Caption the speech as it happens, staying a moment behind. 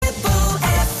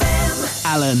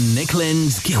Alan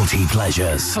Nicklin's Guilty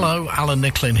Pleasures. Hello, Alan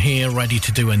Nicklin here, ready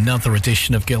to do another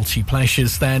edition of Guilty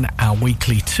Pleasures, then our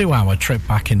weekly 2-hour trip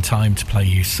back in time to play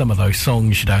you some of those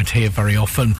songs you don't hear very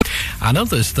often, and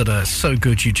others that are so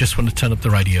good you just want to turn up the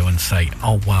radio and say,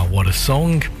 oh wow, what a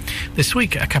song. This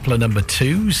week, a couple of number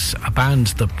twos, a band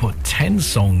that put 10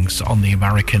 songs on the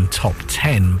American top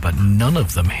 10, but none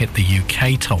of them hit the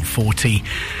UK top 40,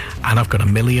 and I've got a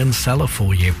million seller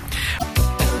for you.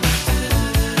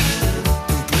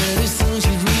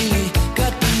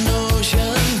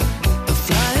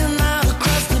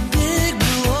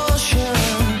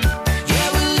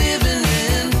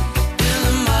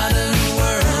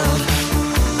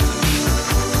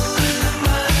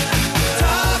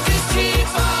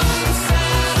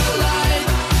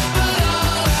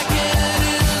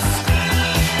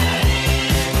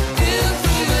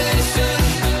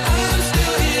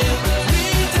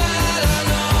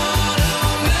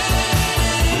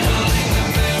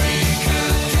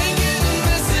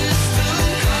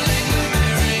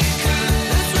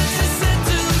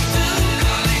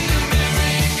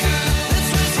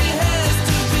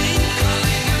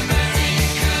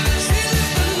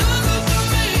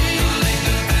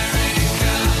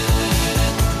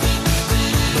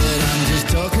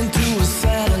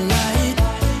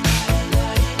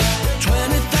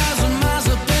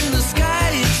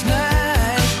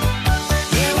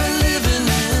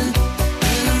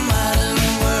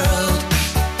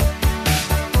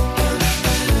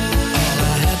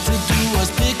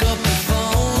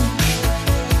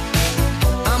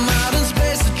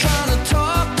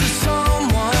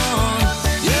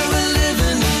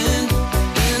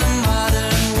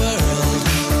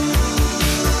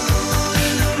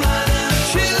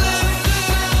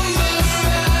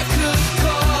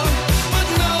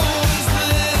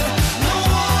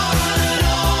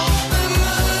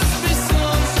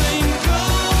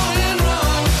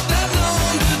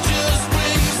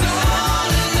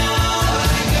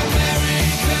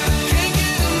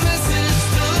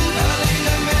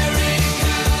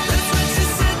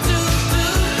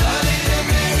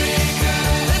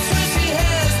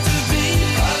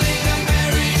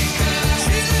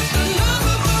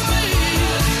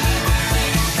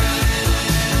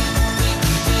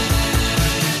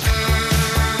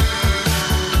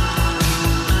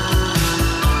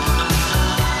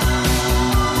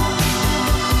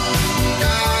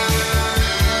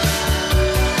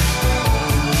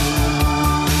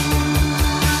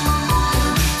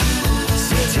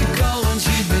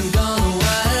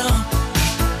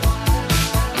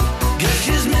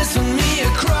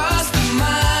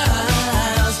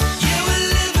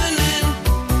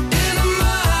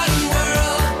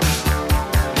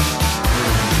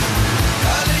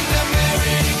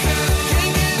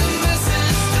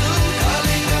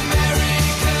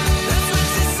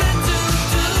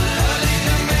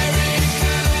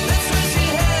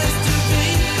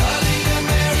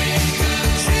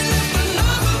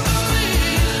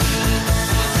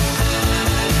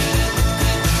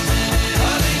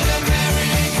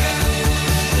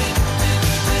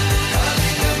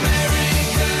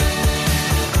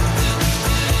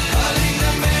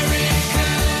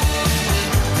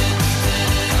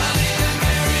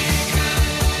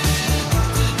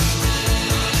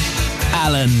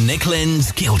 Alan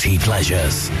Nicklin's Guilty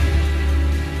Pleasures.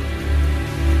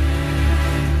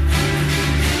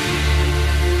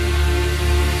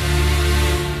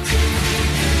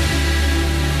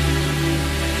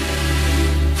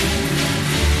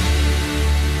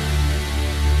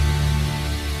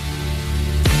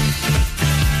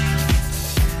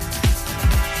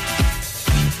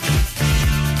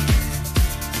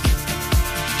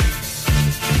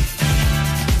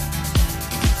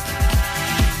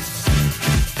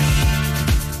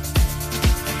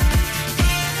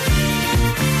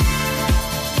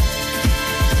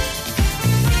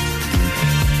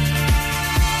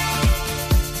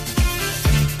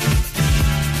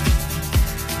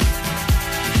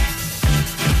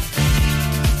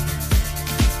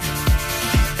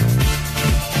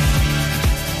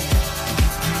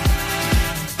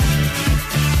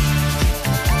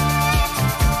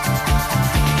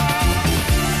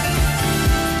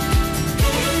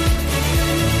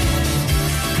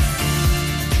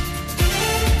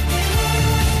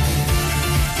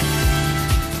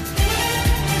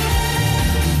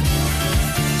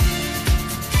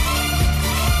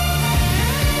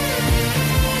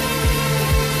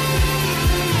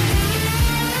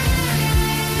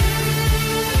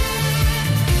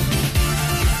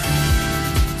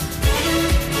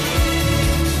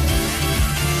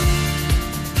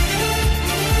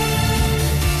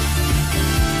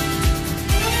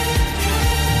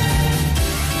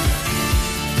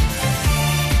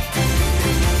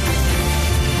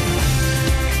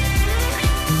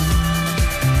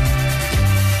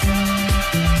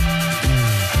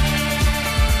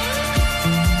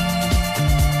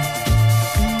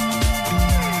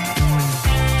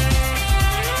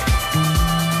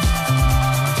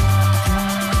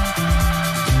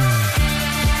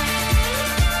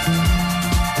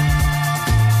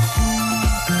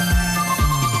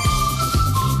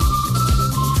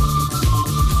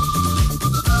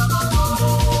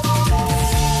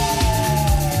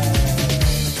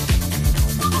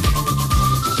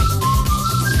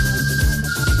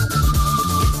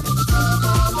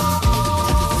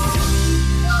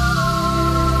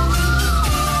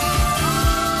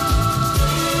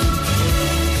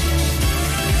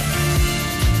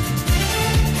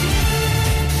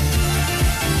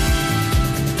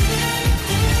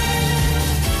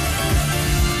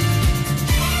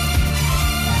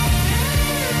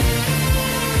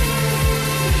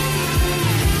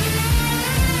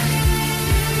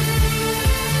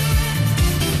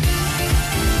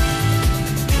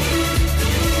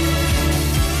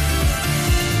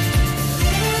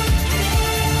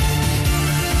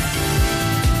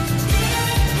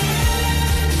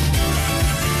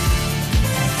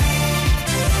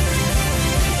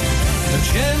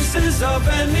 of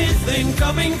anything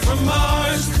coming from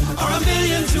Mars are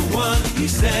 1,000,000 to 1, he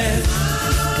said.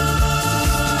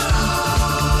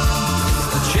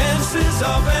 The chances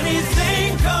of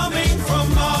anything coming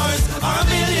from Mars are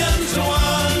 1,000,000 to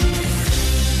 1,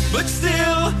 but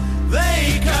still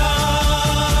they come.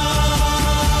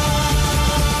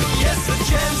 Yes, the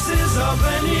chances of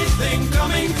anything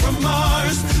coming from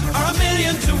Mars are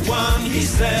 1,000,000 to 1, he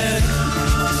said.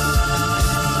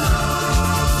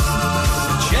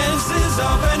 Chances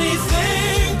of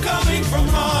anything coming from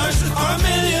Mars are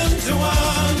 1,000,000 to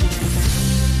 1,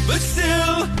 but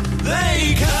still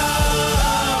they come.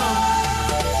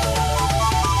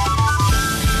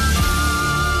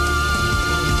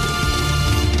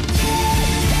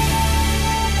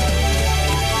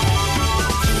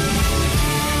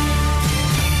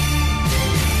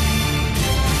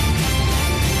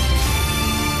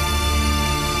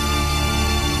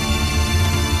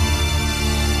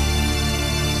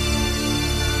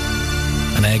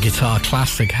 An air guitar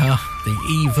classic, huh? The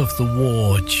Eve of the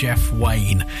War, Jeff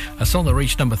Wayne. A song that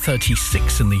reached number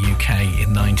 36 in the UK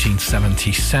in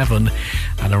 1977,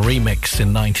 and a remix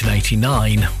in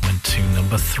 1989 went to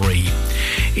number 3.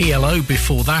 ELO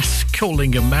before that,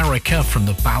 Calling America from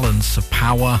the Balance of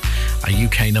Power, a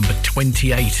UK number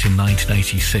 28 in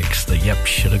 1986 that, yep,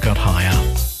 should have got higher.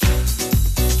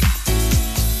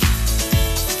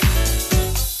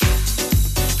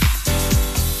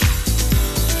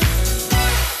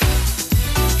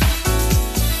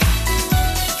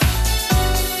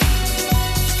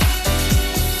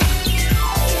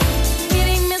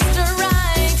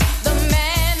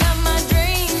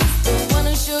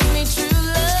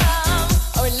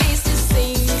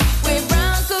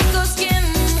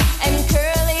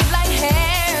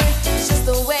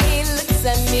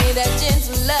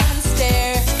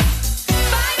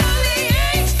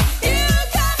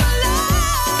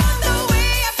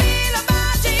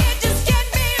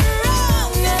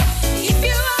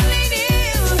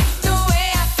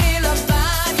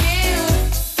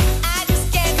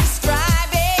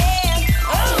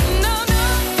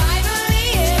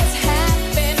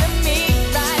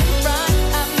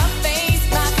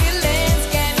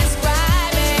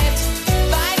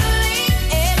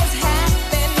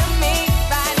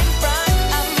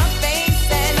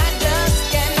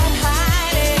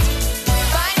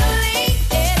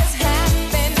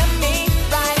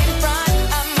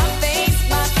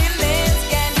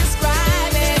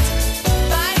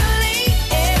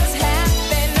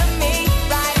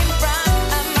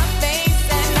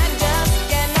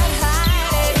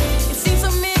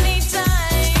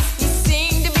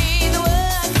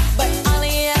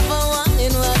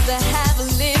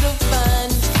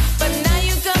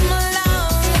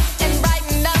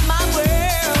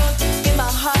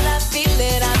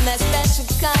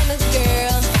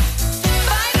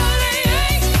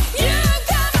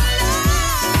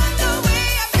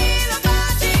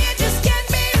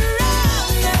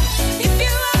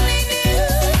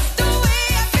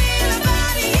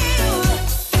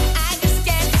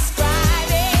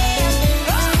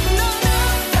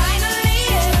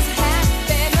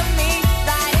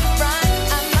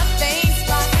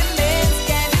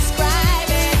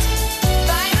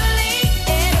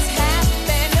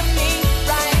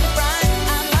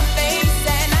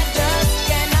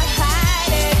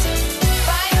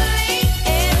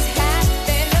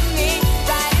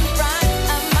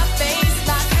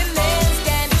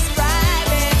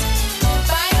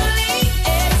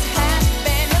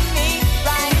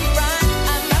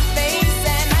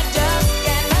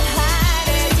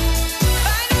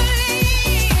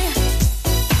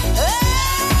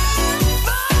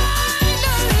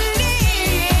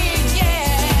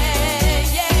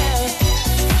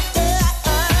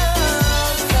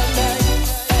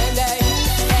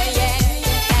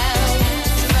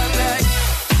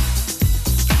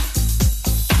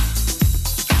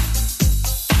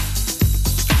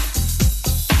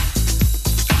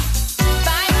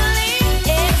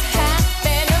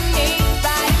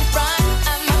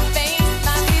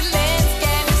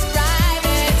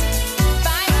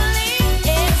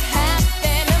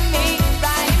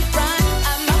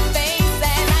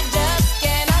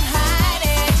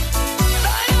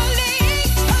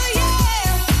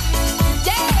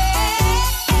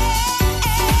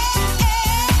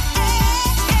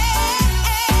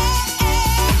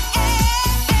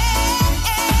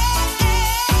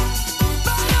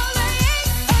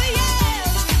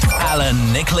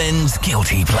 Nicklin's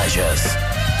Guilty Pleasures.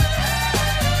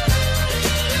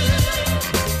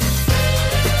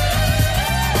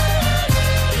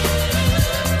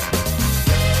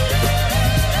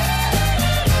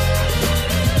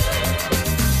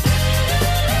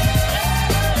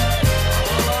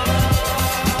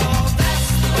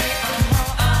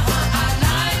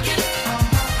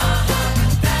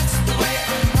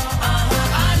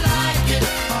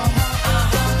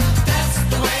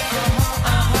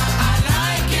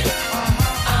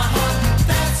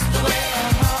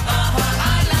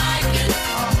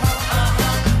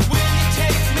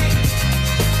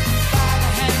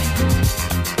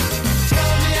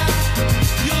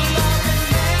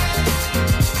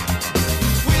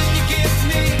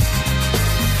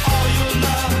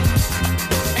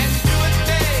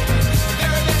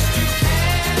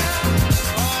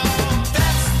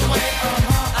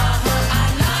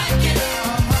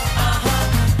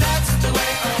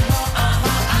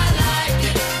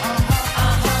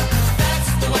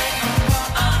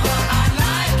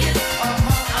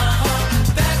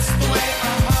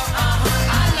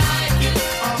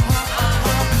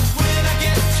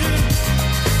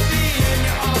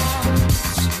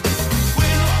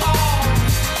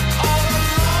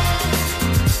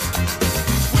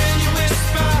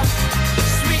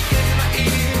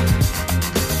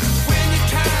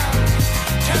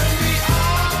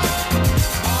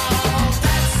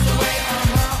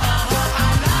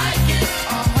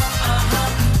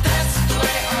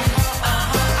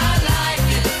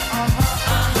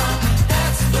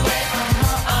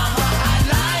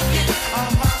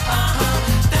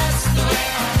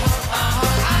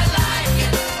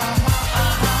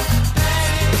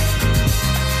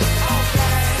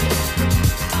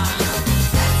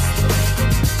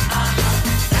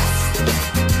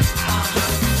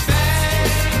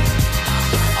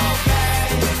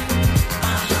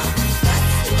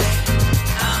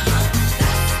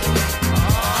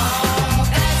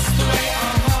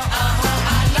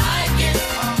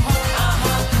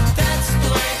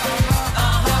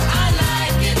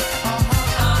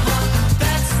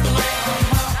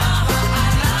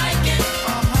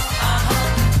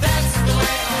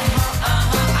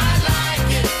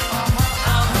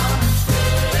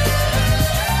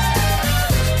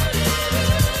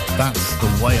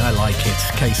 The Way I Like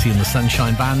It. Casey and the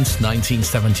Sunshine Band,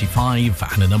 1975,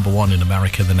 and a number 1 in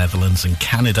America, the Netherlands and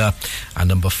Canada, and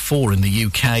number 4 in the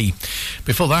UK.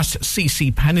 Before that,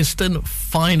 CeCe Peniston,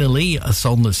 Finally, a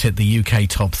song that's hit the UK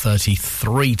top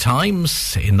 33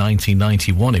 times. In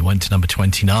 1991, it went to number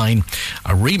 29.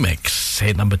 A remix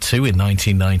hit number 2 in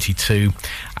 1992,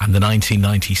 and the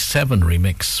 1997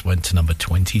 remix went to number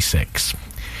 26.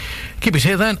 Keep it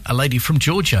here then, a lady from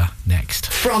Georgia next.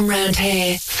 From round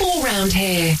here, for round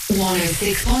here,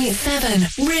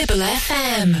 106.7 Ribble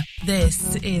FM.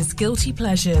 This is Guilty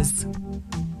Pleasures.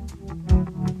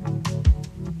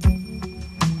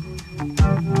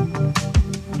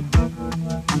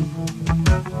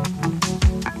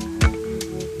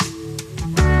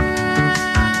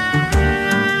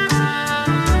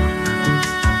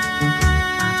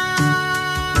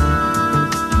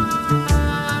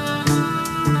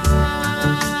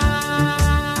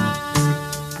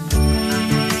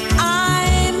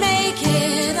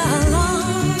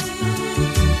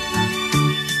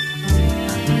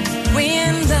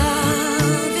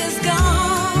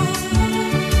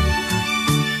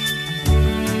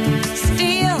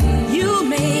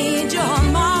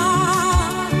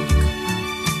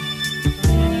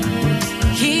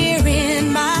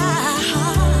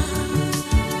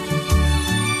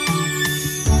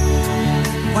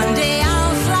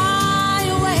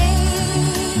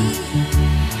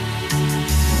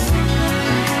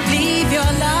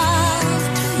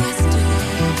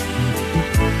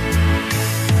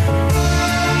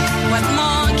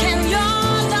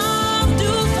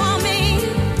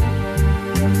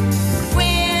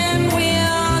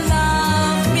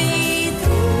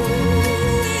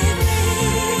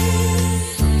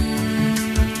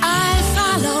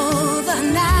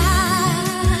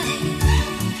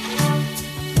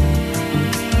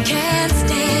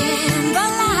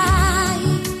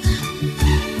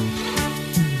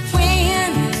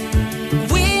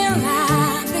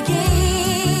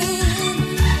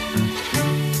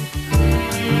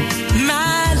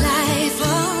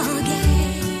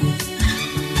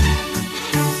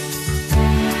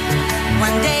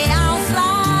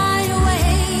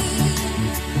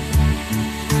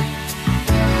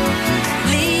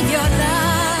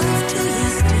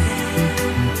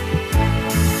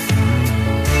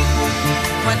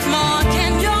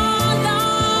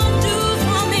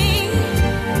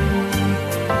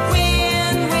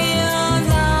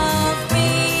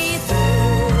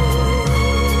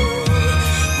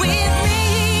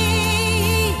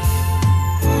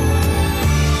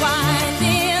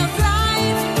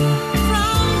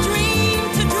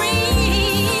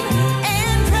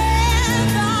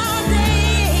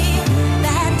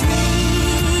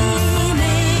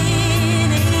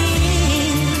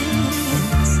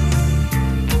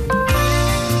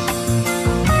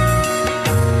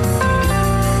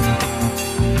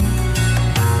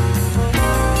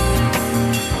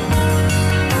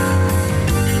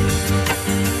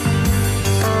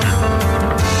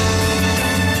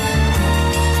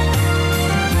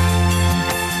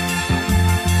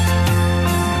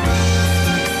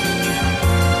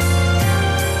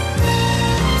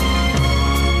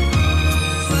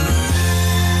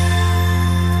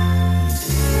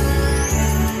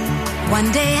 One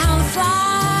day I'll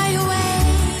fly away.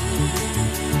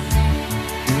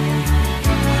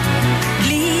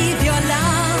 Leave your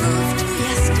love to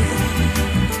yesterday.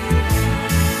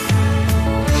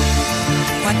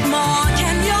 What more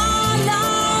can your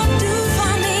love do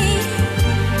for me?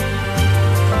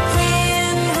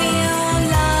 When will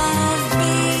love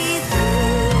be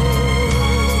through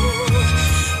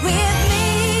with me?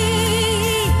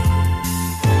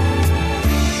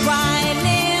 Why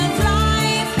live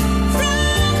life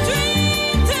from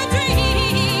dream to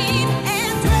dream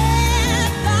and dread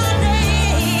the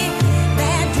day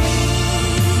that dreaming ends?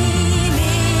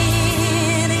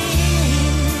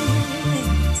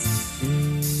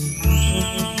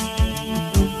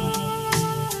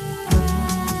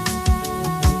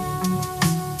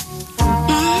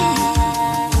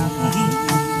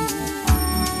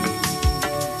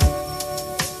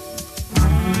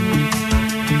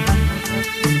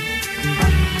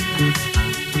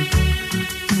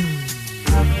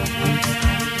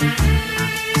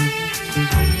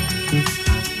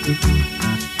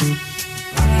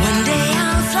 One day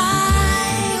I'll fly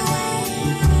away.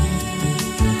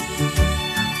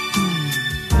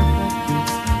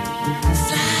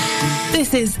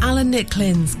 This is Alan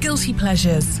Nicklin's Guilty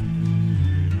Pleasures.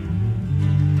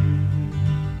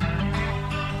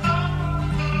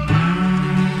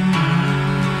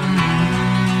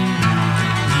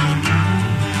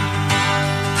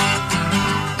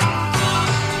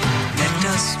 Let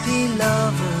us be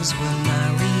lovers when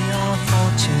my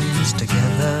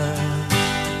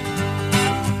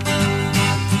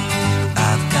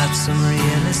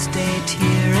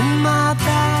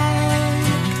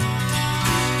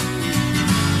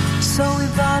So we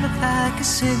bought a pack of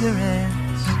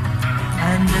cigarettes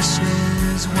and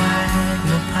dishes,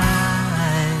 Wagner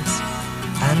pies,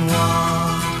 and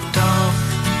walked off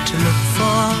to look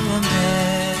for America.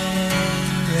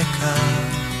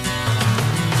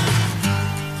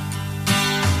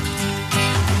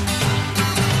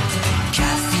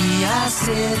 Kathy, I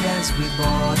said as we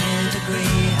boarded a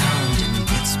Greyhound in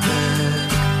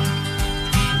Pittsburgh,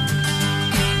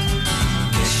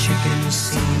 this shipping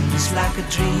seems like a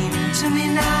dream to me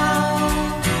now.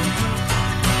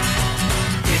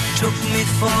 It took me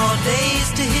 4 days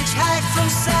to hitchhike from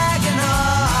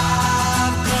Saginaw.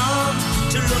 I've come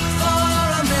to look for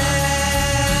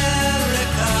America.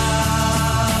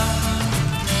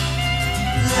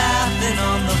 Laughing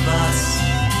on the bus,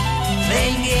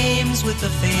 playing games with the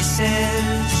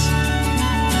faces.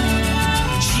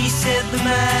 She said the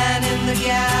man in the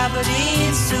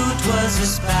gabardine suit was a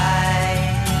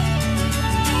spy.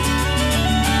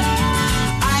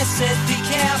 I said be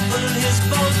careful, his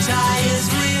bow tie is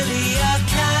really a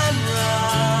camera.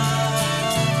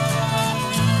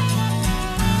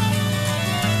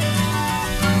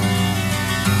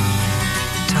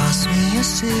 Toss me a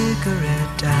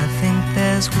cigarette, I think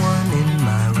there's one in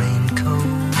my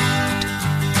raincoat.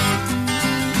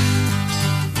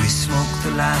 We smoked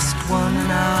the last one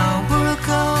an hour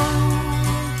ago.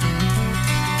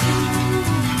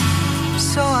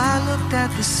 So I looked at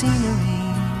the scenery.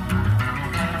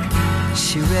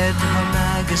 She read her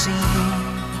magazine,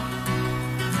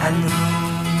 and the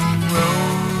moon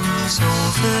rose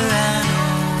over an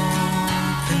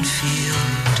open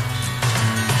field.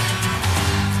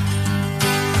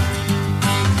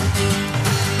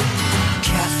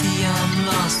 Kathy, I'm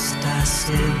lost, I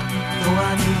said, though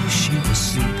I knew she was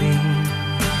sleeping.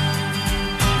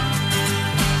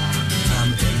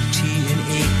 I'm empty and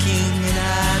aching, and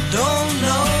I don't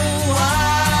know why.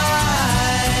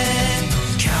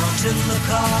 Counting the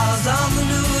cars on the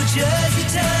New Jersey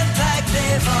Turnpike,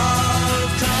 they've all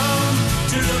come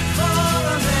to look for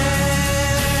America.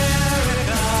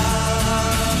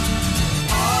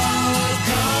 All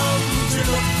come to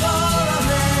look for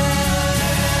America.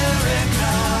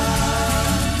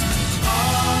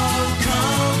 All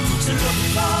come to look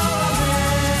for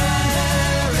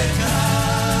America.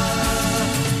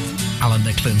 Alan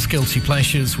Nicklin's Guilty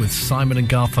Pleasures with Simon and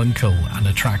Garfunkel and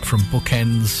a track from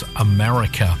Bookends,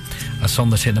 America, a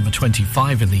song that hit number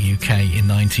 25 in the UK in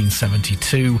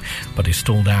 1972 but is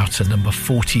stalled out at number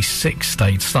 46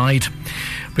 stateside.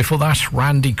 Before that,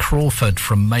 Randy Crawford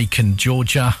from Macon,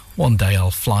 Georgia, One Day I'll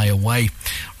Fly Away.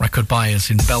 Record buyers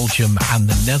in Belgium and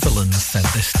the Netherlands sent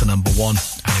this to number 1,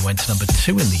 and it went to number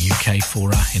 2 in the UK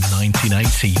for her in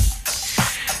 1980.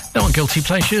 Now on Guilty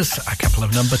Pleasures, a couple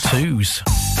of number 2s.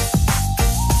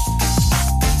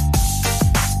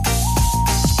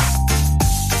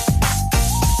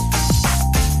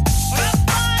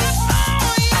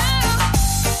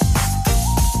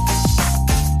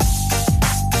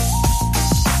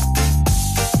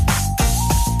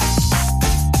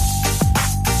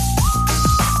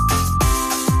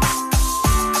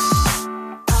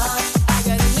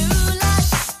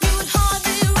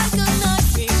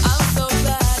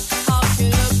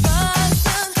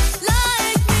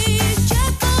 Like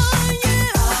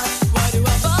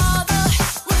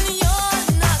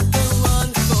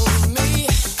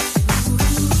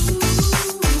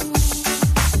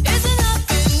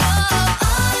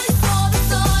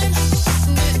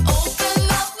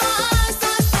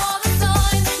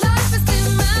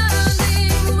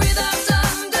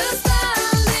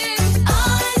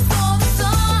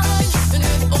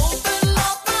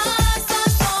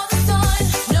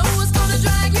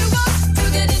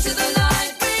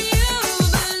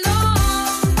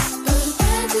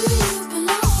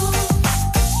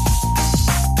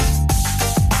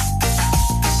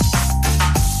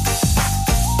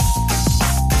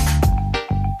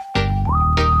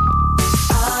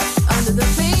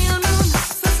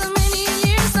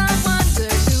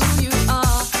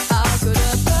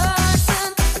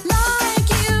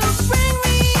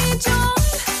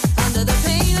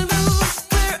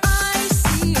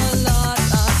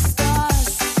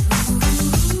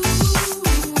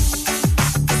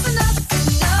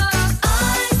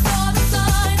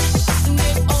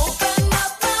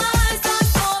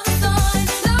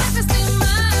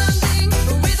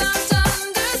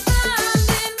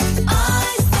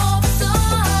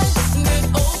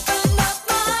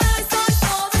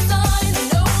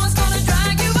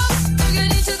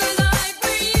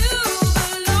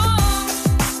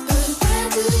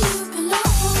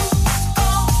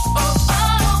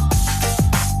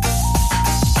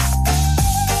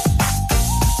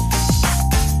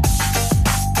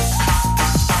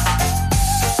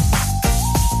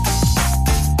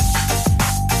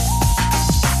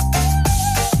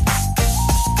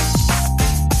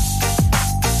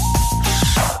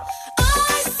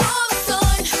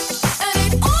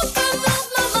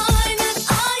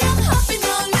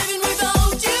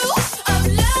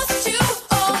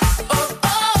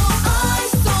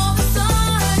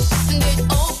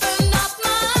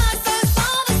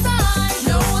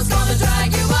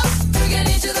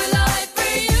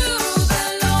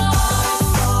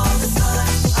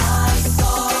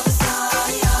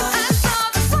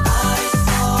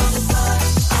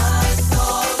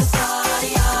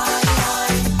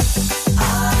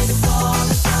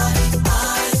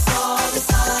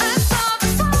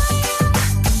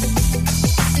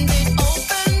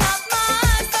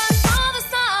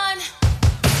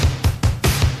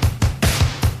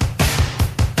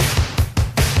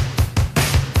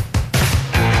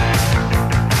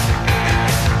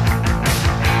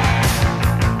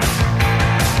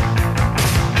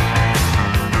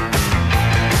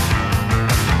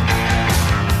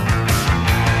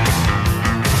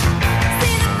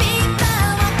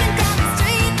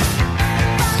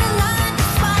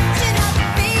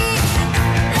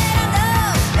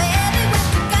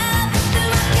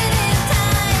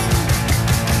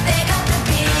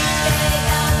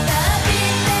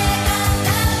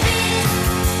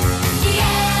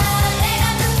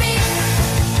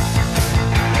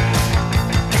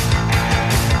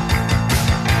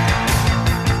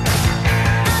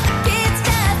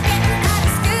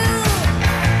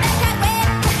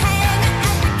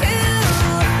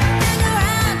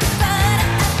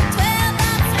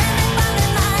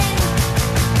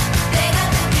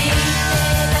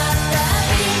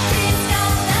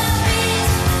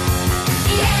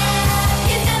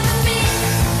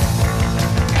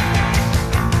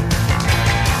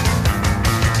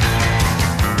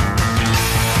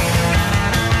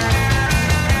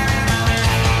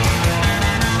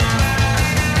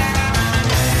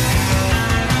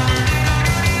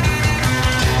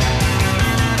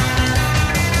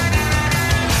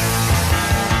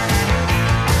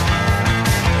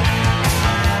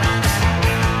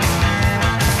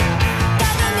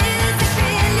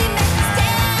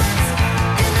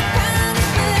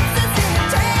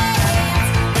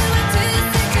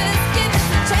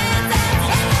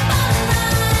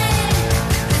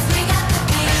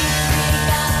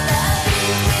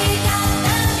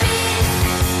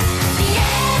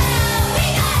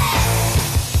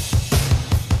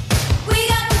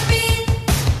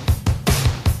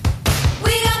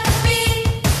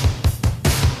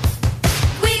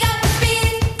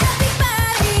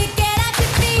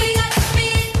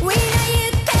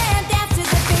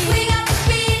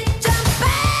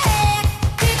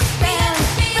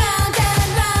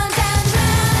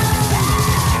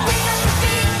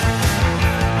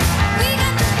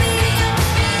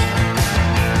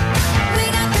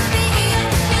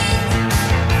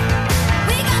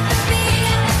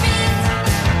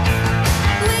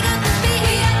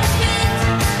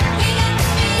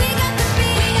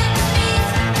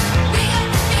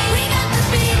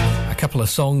couple of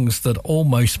songs that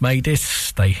almost made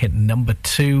it. They hit number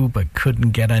 2 but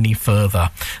couldn't get any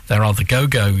further. There are the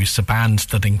Go-Go's, a band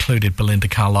that included Belinda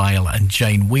Carlisle and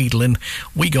Jane Wiedlin.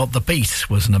 We Got the Beat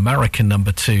was an American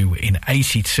number 2 in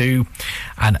 82,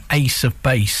 and Ace of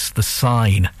Base, The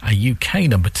Sign, a UK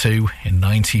number 2 in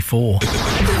 94. The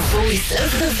voice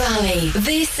of the valley.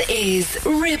 This is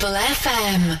Ribble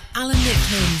FM. Alan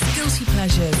Nicklin's Guilty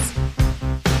Pleasures.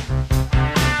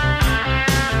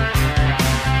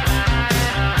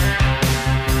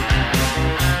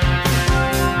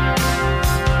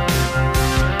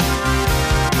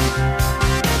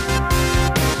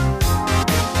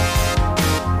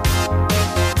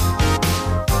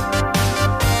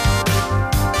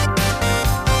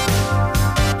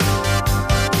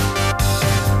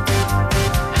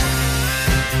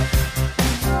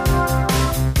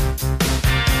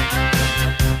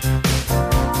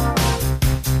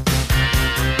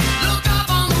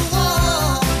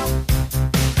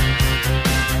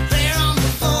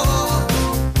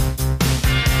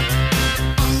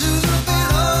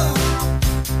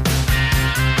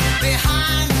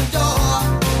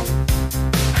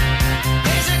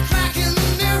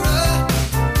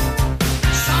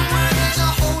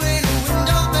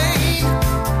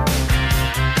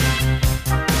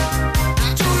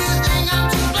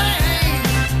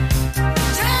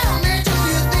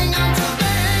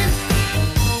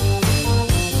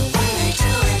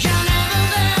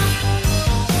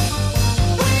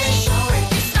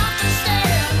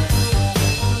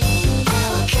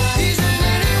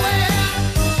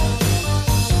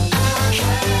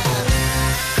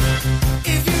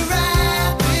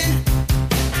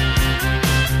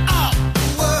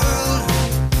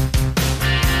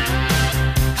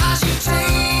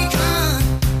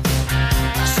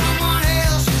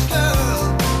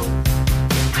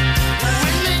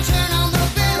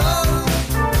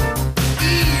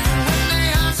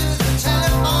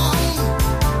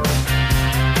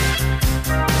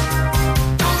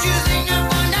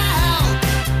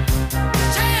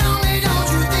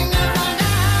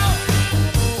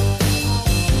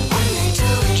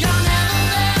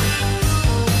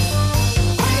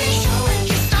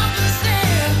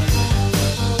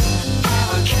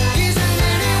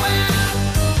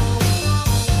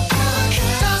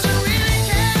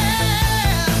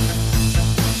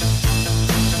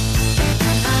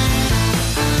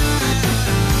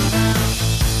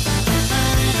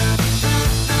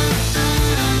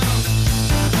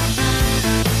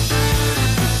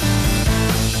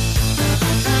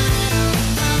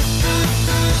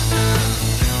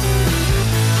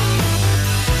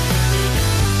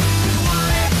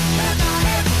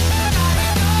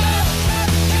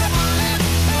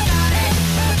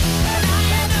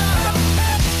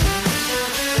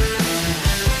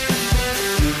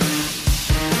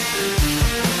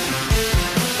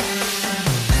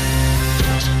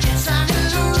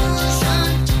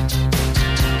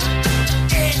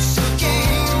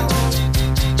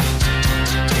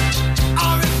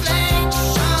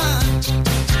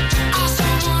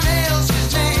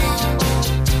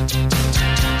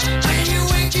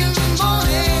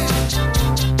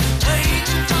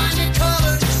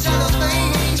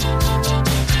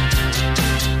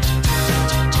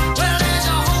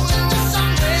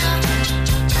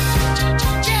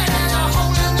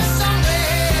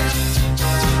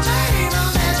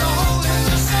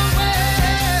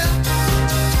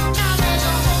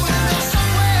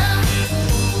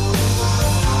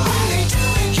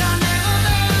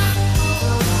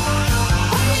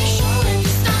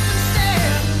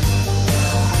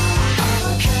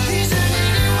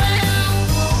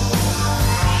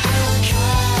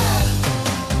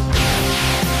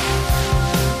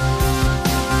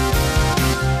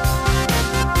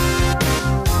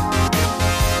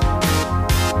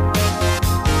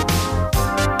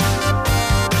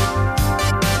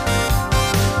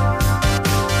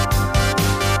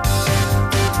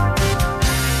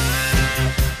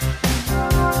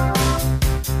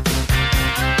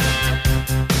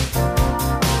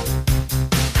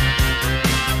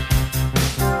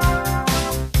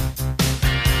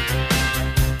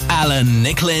 Alan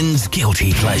Nicklin's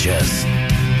Guilty Pleasures.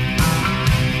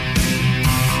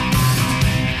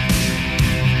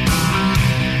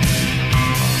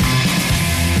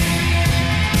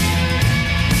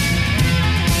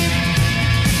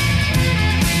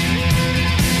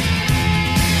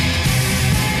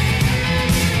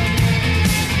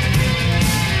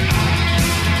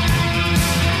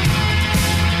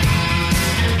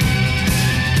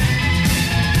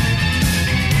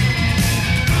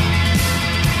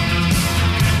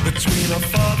 Between a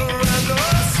father and a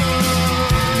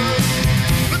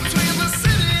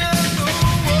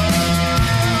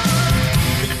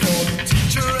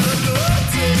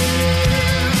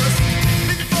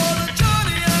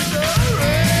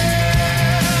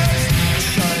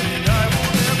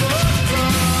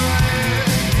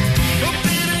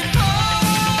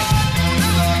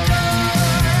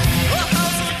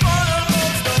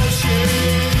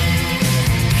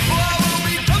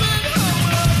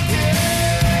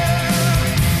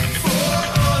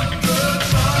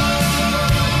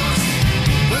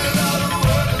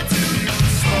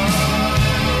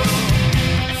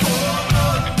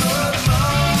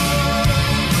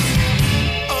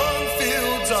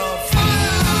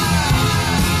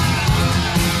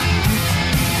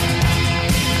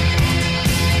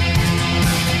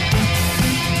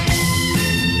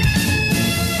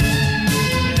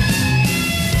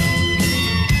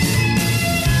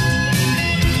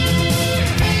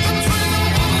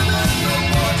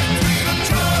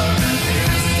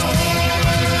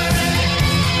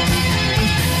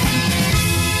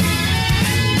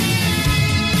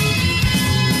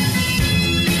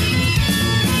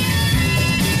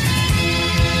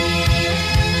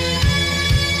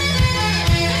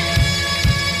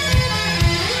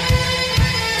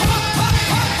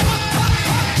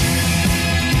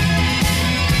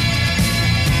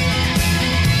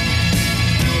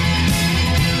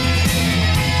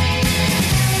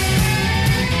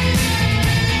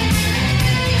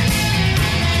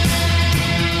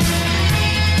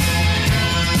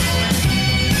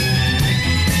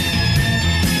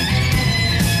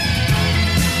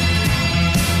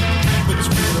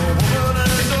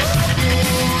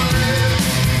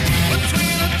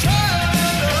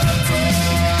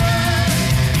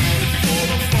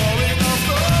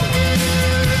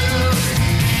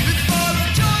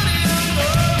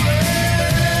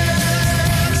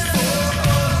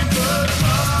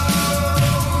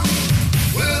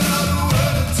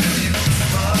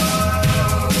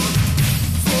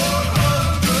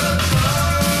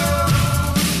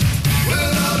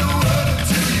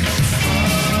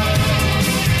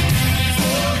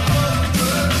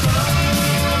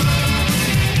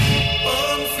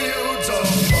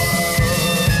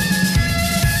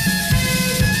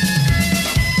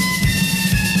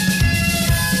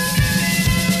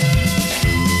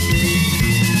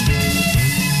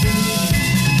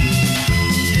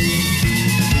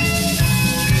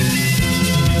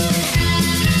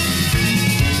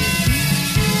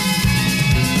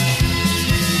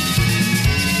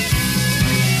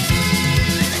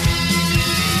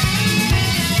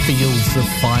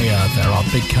Fire. There are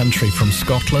Big Country from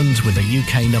Scotland with a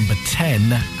UK number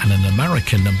 10 and an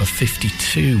American number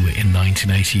 52 in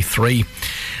 1983.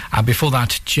 And before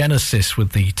that, Genesis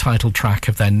with the title track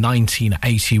of their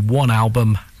 1981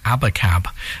 album, Abacab,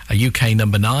 a UK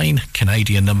number 9,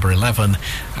 Canadian number 11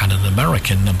 and an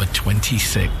American number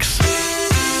 26.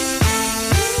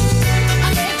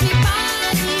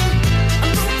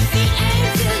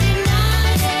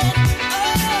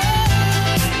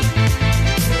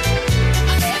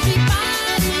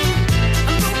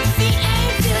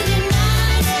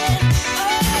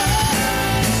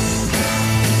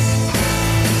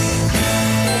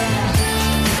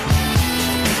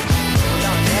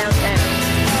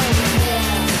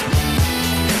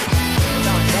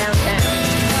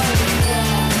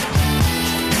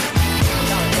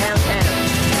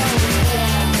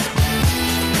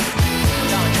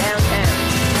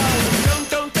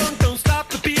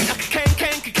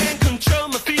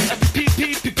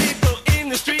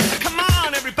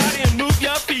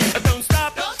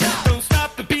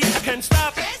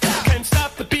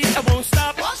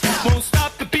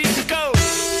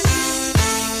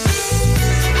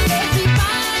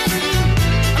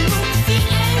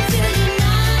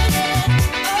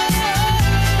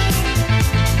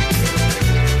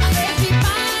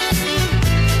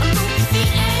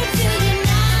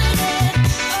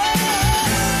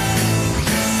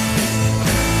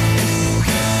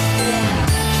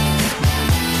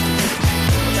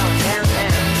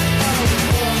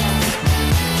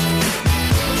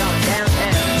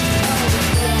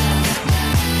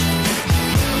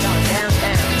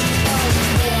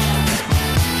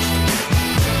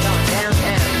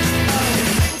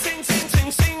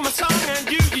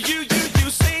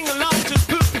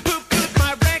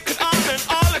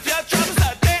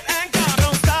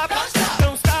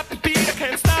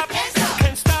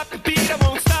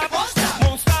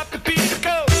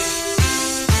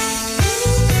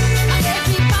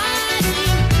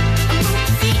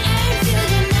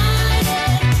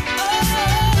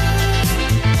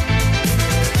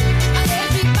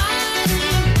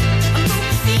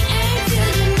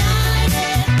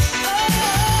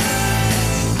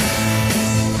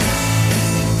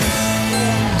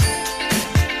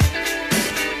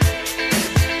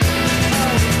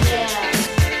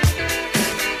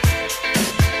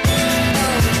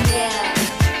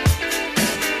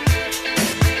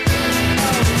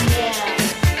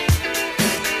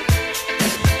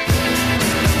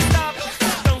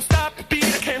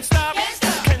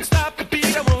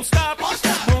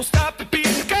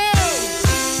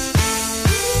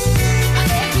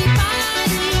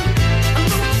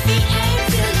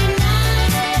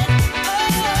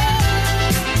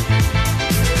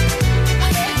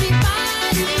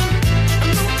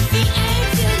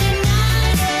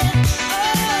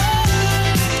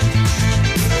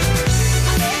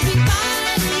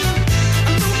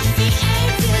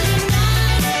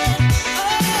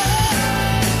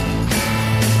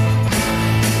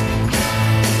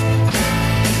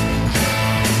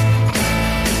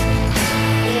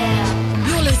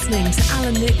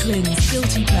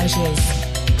 Guilty Pleasures.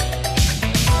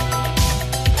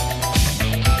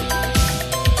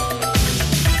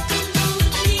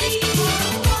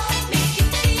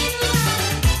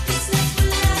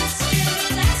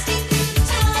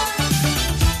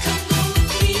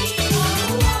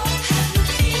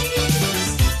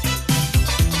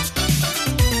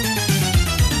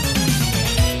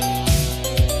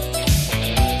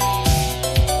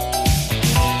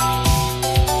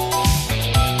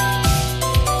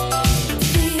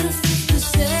 Feels the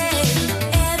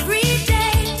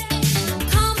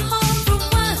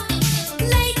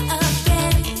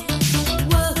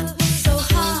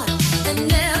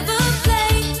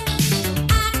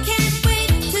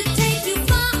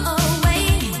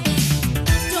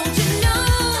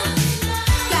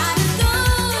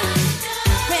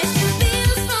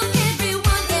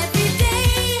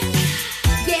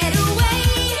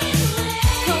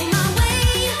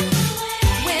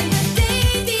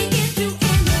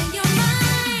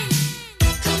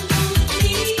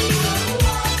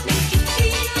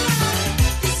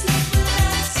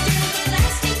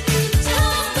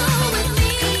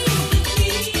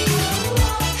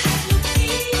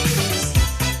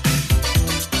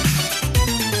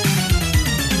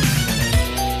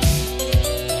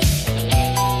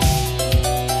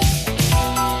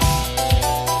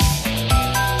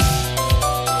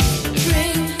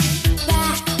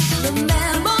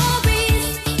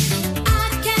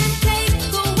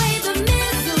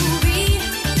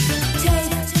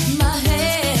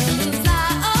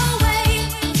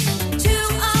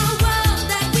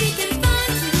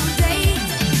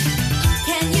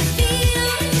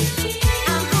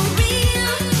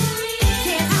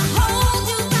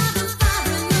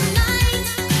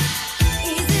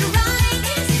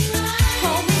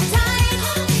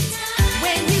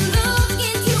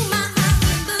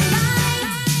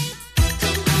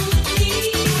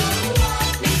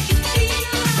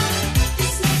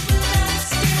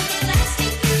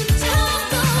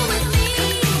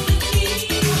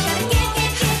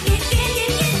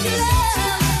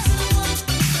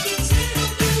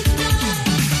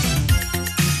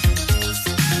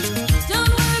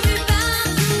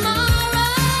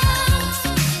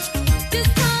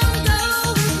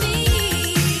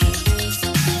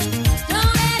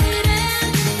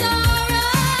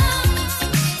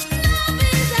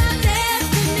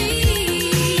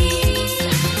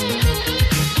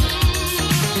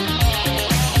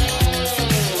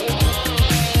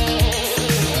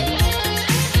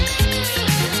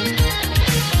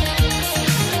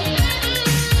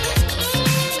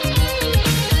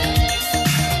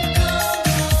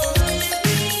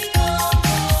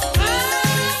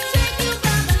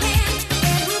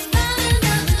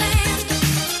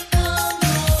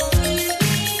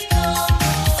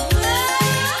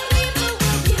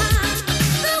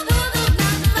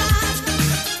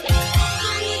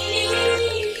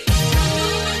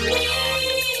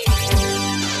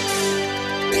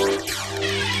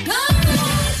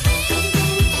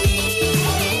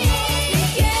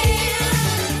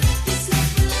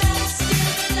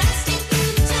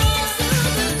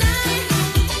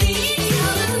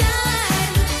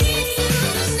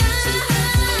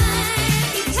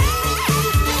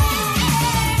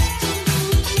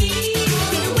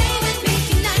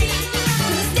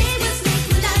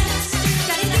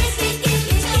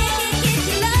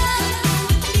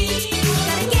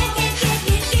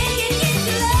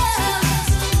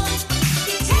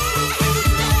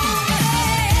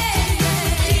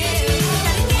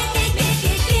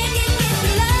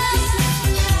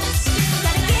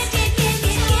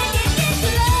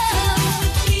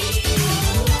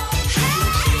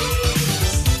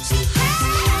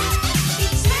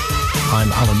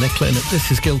Nicklin.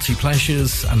 This is Guilty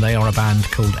Pleasures, and they are a band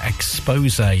called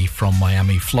Expose from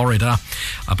Miami, Florida.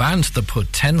 A band that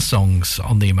put 10 songs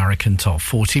on the American Top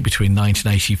 40 between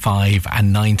 1985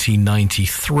 and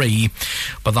 1993.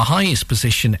 But the highest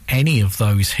position any of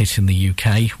those hit in the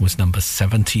UK was number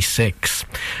 76.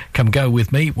 Come Go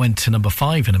With Me went to number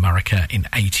 5 in America in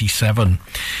 87.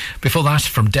 Before that,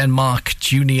 from Denmark,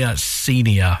 Junior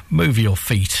Senior, Move Your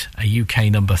Feet, a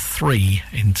UK number 3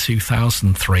 in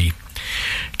 2003.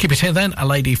 Keep it here then, a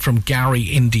lady from Gary,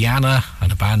 Indiana,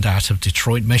 and a band out of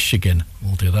Detroit, Michigan.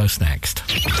 We'll do those next.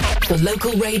 For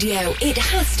local radio, it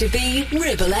has to be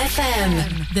Ribble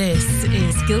FM. This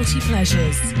is Guilty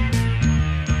Pleasures.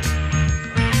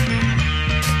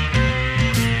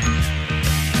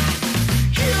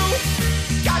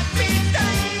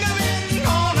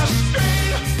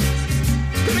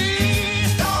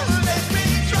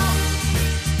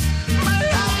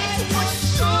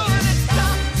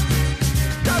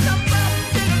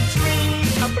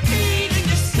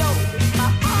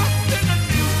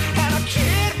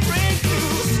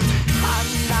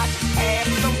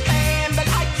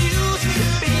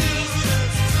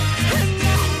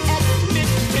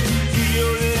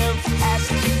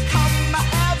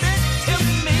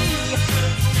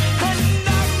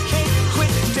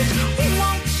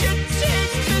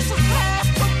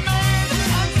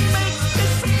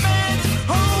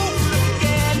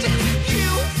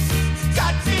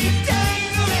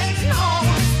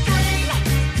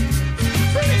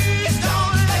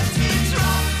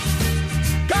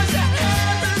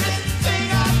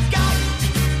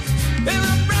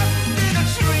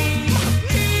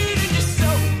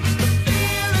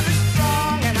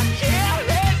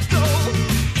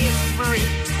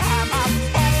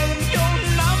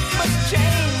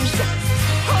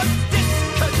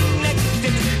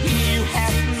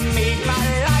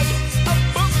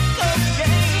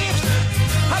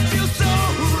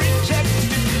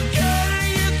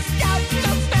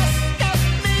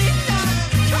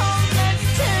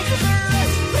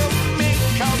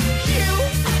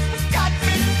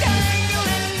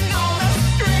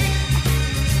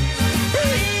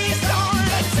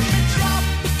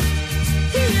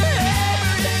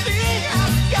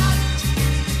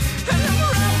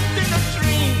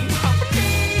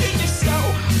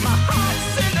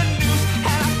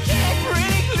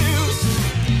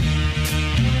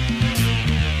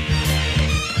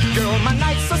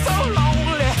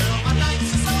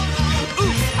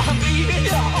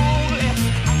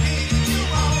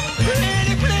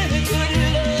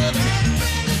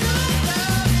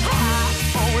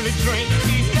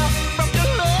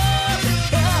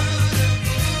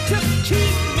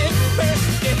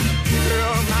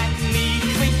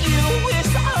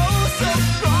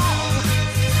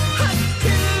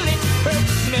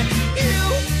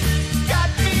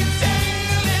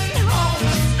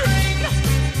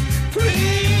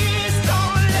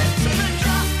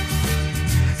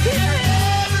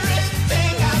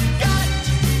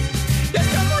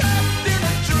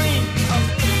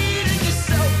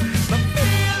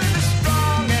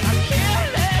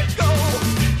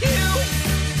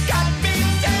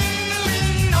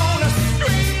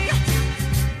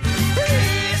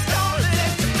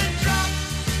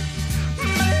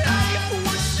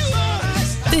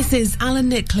 This is Alan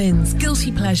Nicklin's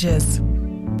Guilty Pleasures.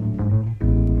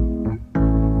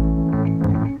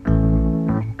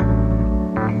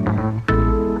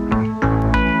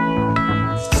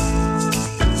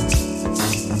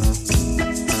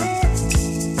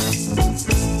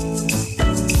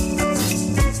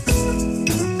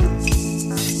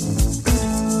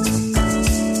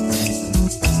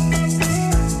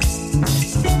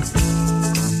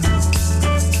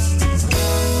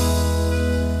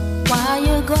 While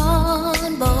you're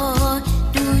gone, boy,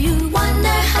 do you wonder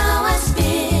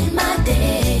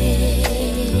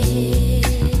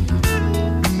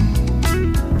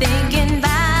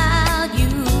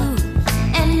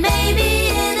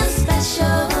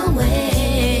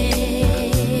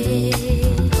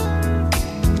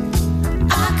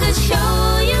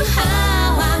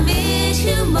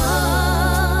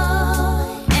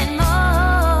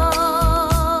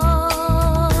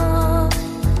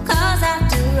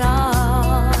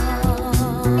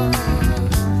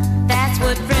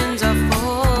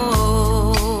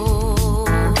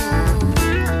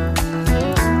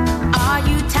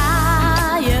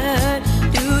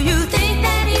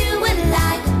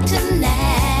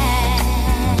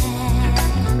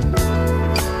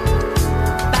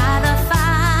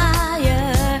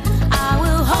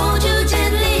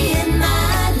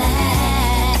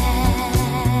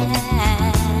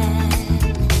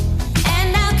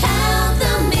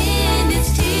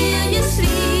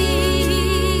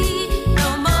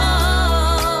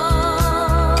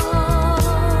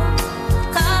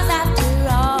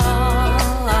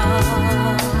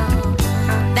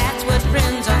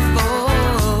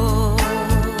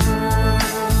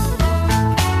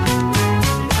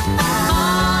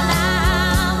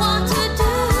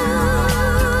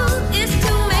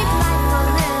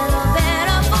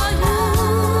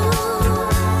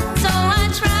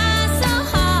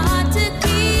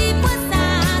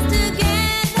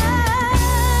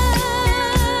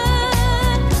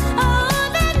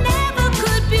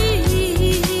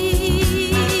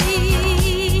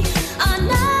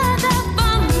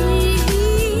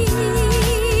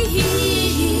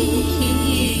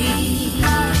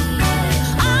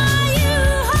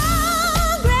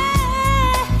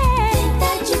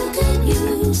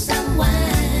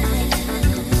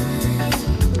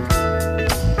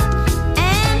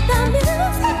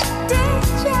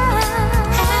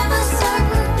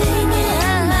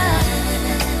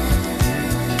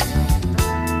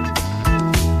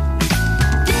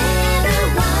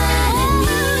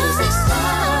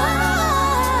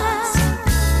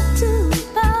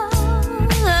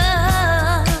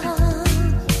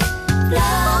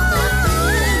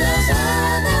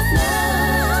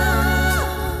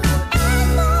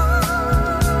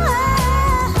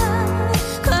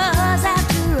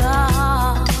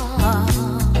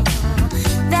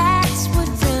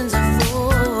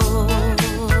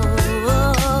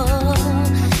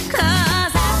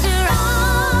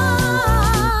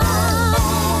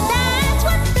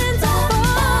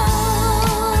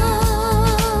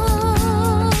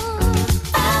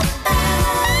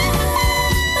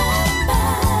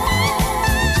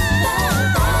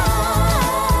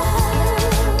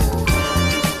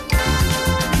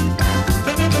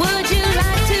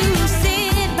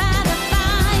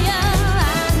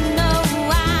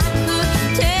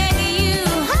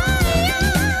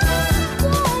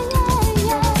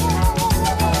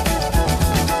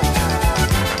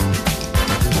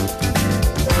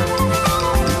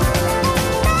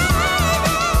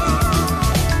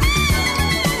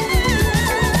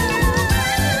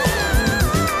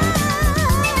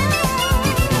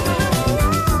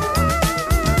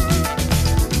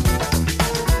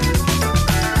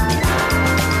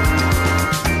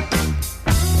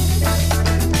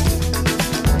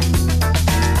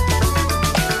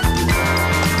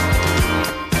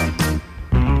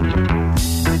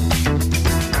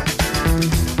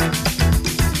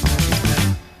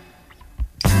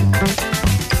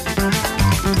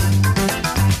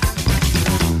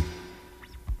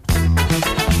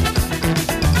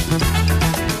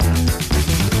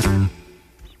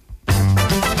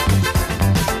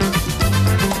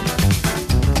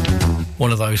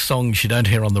One of those songs you don't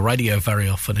hear on the radio very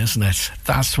often, isn't it?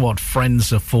 That's What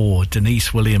Friends Are For.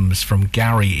 Denise Williams from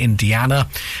Gary, Indiana.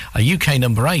 A UK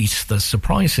number 8 that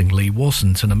surprisingly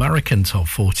wasn't an American top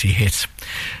 40 hit.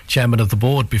 Chairman of the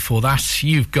board before that,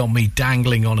 You've Got Me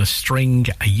Dangling on a String,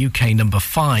 a UK number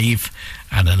 5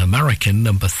 and an American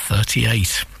number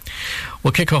 38.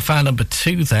 We'll kick off our number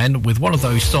 2 then with one of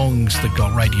those songs that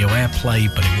got radio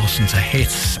airplay but it wasn't a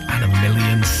hit and a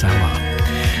million seller.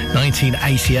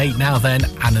 1988 now then,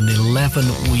 and an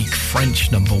 11-week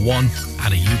French number 1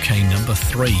 and a UK number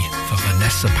 3 for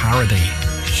Vanessa Paradis,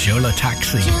 Je le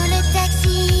taxi. Je le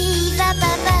taxi va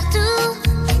pas partout.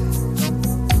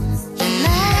 Il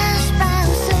marche pas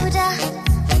au soda.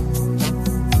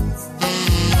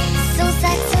 Son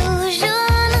sac tout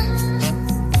jaune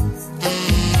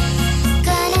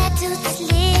connaît toutes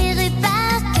les rues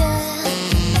par cœur,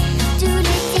 tous les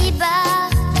petits bars,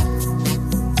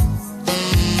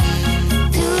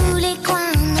 tous les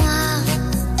coins noirs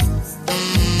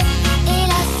et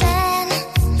la Seine.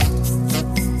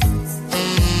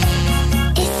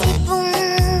 Et ces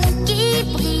ponts qui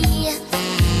brillent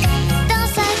dans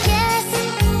sa caisse.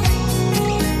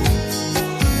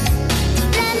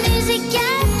 La musique à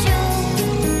Joe,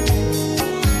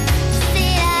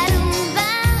 c'est la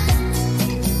rumba.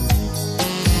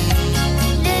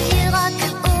 Le vieux rock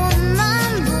au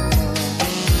mambo.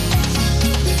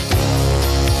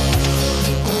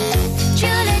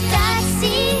 Joe le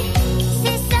taxi,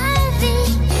 c'est sa vie.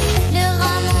 Le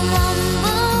rhum au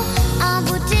mambo,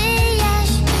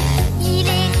 embouteillage. Il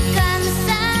est comme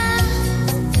ça.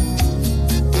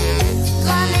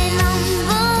 Rhum et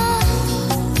mambo.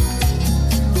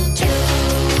 Joe,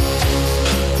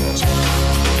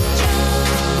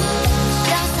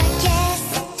 dans sa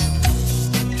caisse.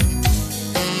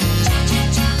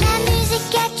 La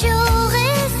musique à Joe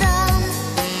résonne.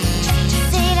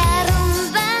 C'est la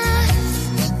rumba.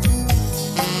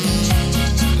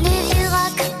 Le vieux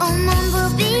rock au mambo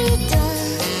bidon.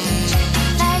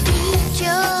 Vas-y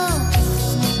Joe.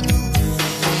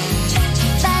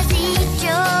 Vas-y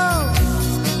Joe.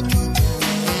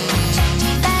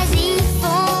 Vas-y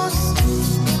fonce.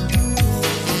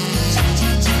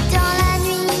 Dans la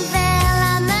nuit vers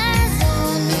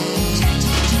l'Amazone.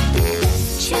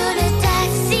 Joe le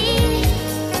taxi.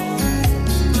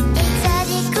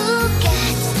 Xavier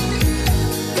Coucat.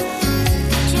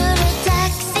 Joe le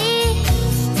taxi.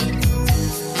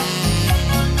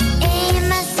 Et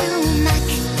Masumak.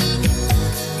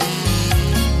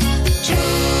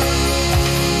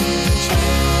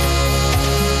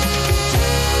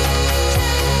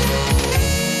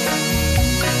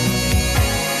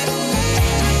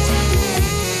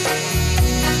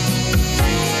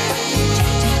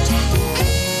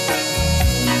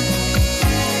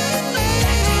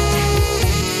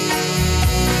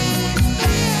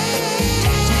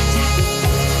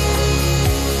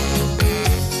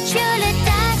 Joe le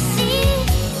taxi,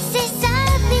 c'est sa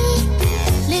vie.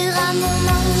 Le rhum au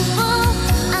mambo,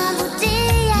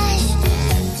 embouteillage.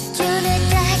 Joe le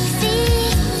taxi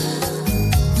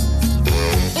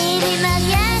et les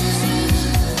mariachis.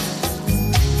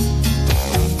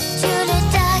 Joe le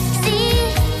taxi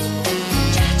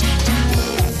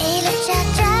et le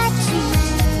cha-cha-chi.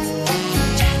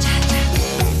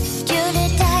 Joe le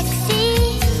taxi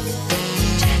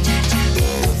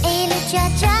et le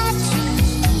cha-cha-chi.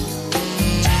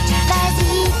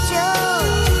 Vas-y Joe,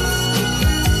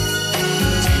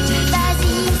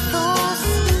 vas-y fonce.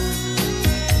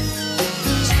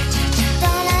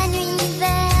 Dans la nuit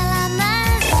vers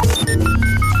l'Amazone.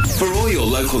 For all your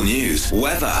local news,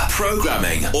 weather,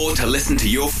 programming, or to listen to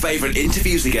your favourite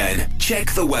interviews again,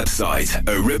 check the website at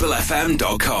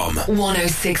ribblefm.com.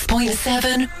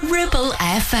 106.7 Ribble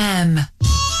FM.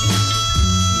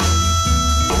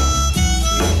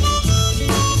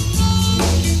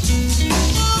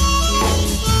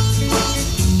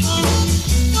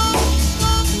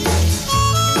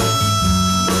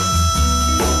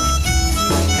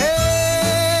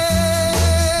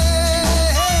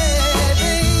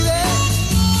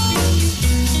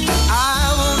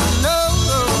 I wanna know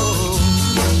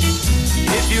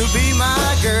if you'll be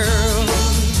my girl.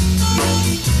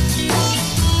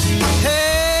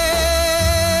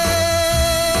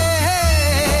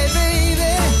 Hey,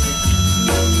 baby,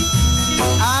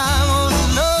 I wanna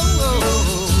know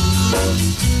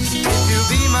if you'll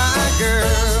be my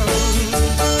girl.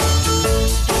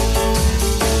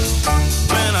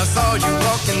 When I saw you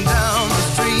walking down the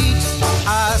street,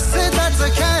 I said that's the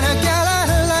kind of gal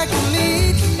I like to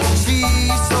meet.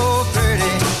 She's so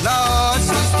pretty, Lord,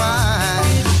 she's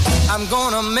fine. I'm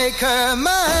gonna make her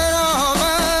mine, all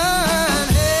mine.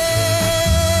 Hey,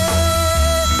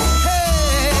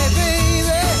 hey, baby,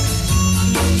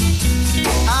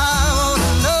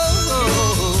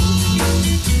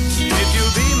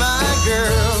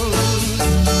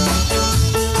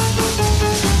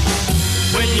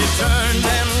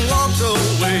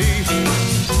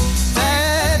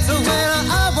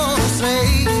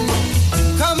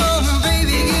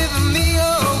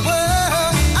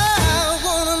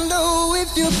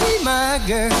 my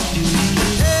girl.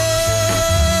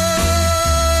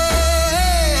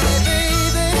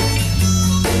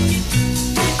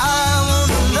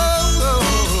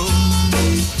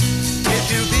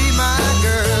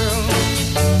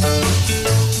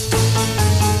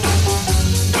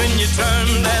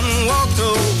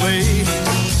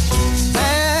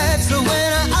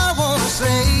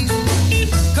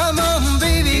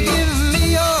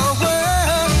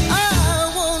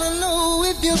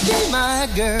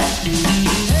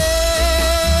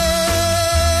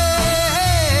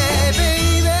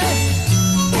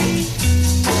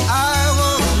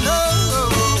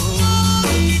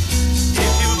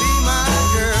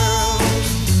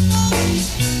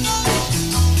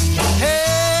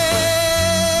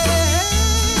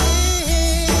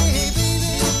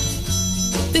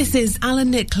 This is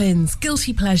Alan Nicklin's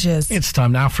Guilty Pleasures. It's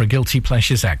time now for a Guilty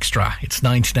Pleasures Extra. It's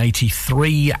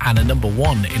 1983 and a number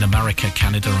 1 in America,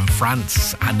 Canada and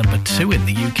France, and number 2 in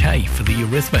the UK for the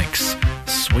Eurythmics.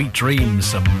 Sweet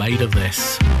dreams are made of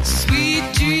this.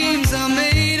 Sweet dreams are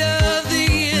made of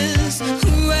this.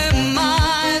 Who am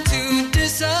I to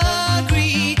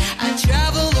disagree? I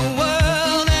travel the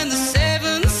world and the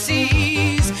 7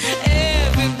 seas.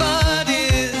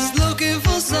 Everybody's looking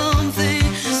for something.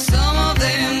 Some of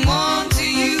them want to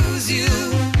use you.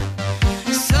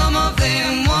 Some of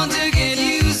them want to get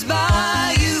used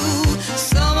by you.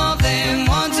 Some of them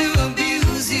want to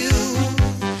abuse you.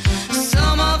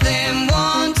 Some of them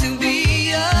want to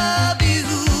be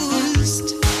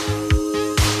abused.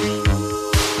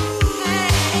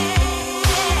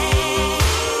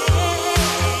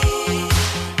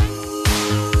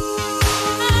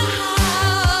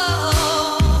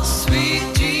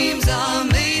 Sweet dreams are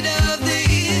made of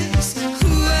this.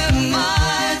 Who am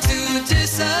I to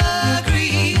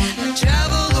disagree? I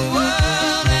travel the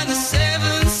world and the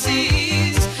 7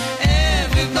 seas.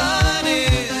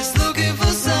 Everybody's looking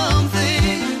for something.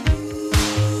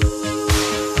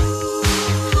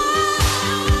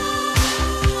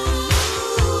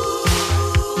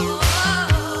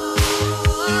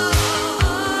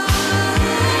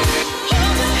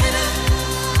 Hold your head up,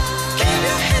 keep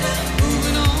your head up,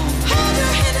 moving on. Hold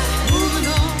your head up, moving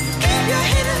on. Keep your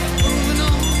head up, moving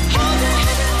on. Hold your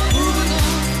head up, moving on.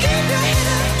 Keep your head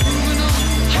up, moving on.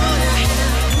 Hold your head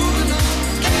up, moving on.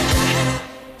 Keep your head up.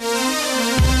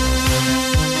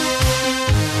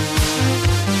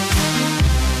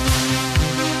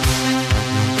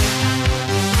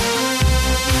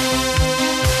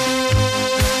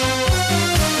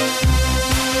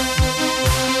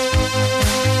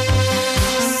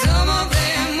 Some of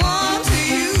them want to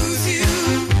use you.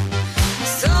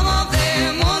 Some of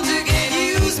them want to get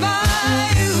used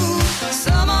by you.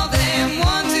 Some of them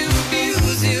want to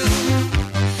abuse you.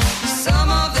 Some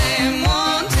of them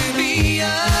want to be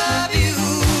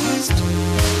abused.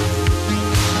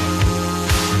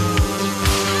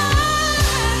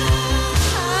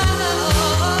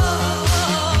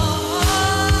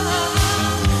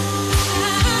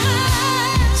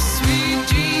 Sweet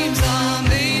dreams are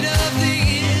made of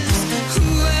this.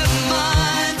 Who am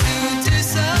I to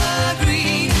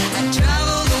disagree? I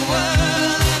travel the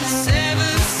world and the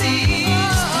 7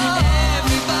 seas.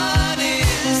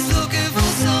 Everybody's looking for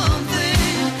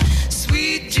something.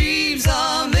 Sweet dreams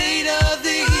are made of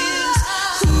this.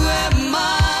 Who am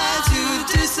I to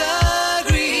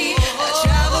disagree? I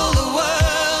travel the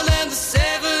world and the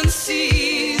 7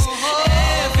 seas.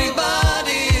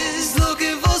 Everybody's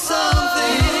looking for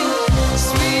something.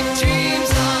 Sweet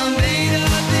dreams are made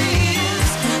of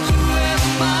this. Who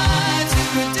am I to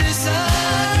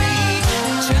disagree? I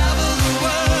travel the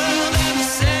world and the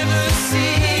 7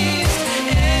 seas.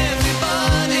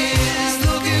 Everybody's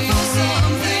looking for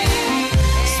something.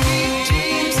 Sweet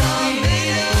dreams are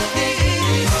made of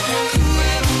this. Who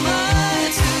am I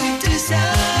to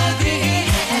disagree?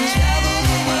 I travel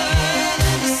the world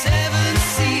and the 7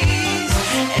 seas.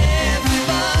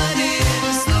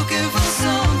 Everybody's looking for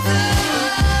something.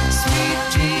 Sweet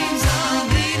dreams are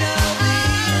made of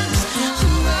this.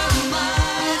 Who am I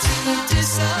to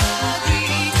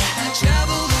disagree? I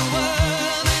travel the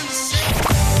world and the 7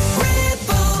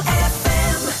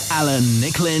 Alan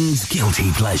Nicklin's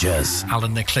Guilty Pleasures.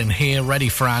 Alan Nicklin here, ready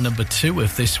for our number 2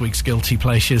 of this week's Guilty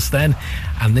Pleasures then.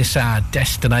 And this our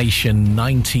Destination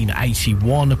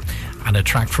 1981, and a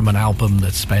track from an album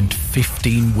that spent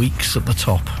 15 weeks at the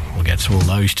top. We'll get to all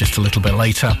those just a little bit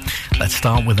later. Let's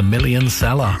start with a million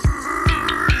seller.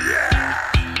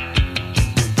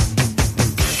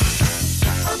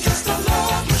 I'm just a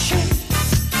love machine,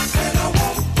 and I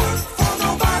won't work for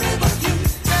nobody but you.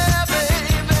 Yeah,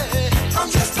 baby. I'm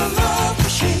just a love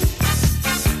machine,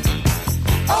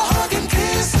 a hug and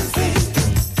kiss and feed.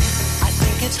 I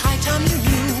think it's high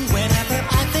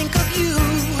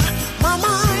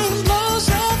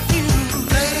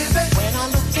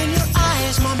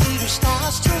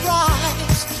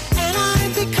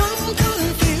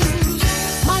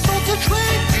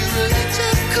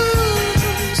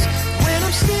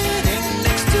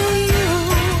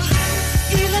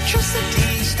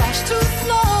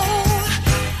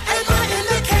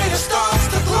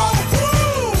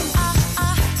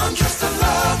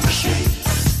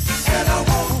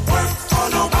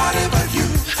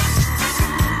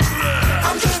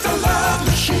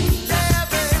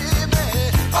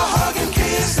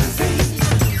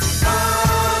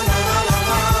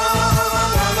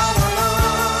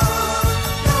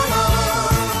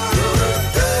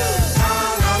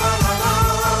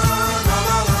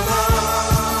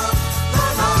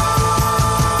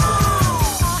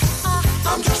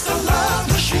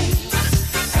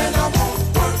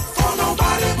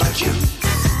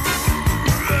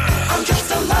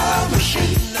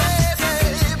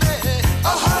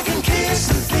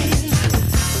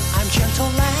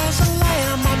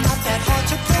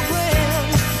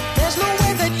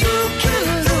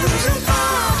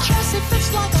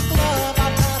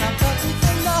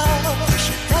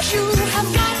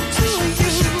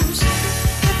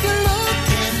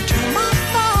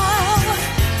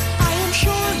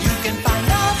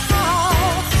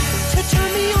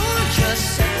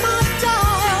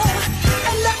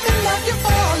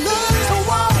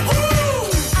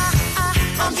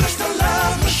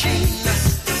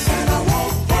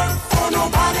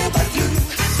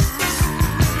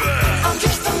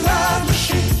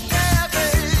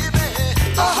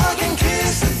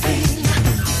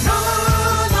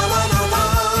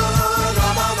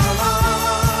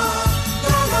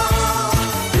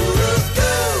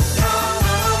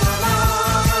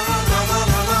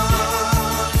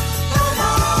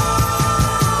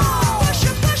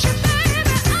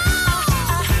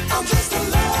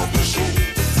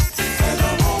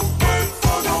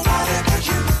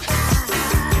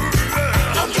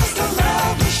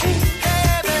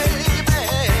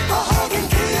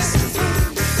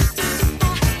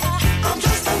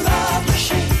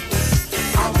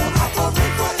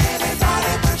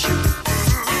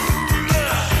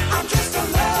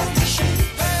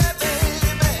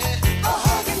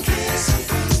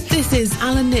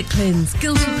Nicklin's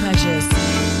Guilty Pleasures.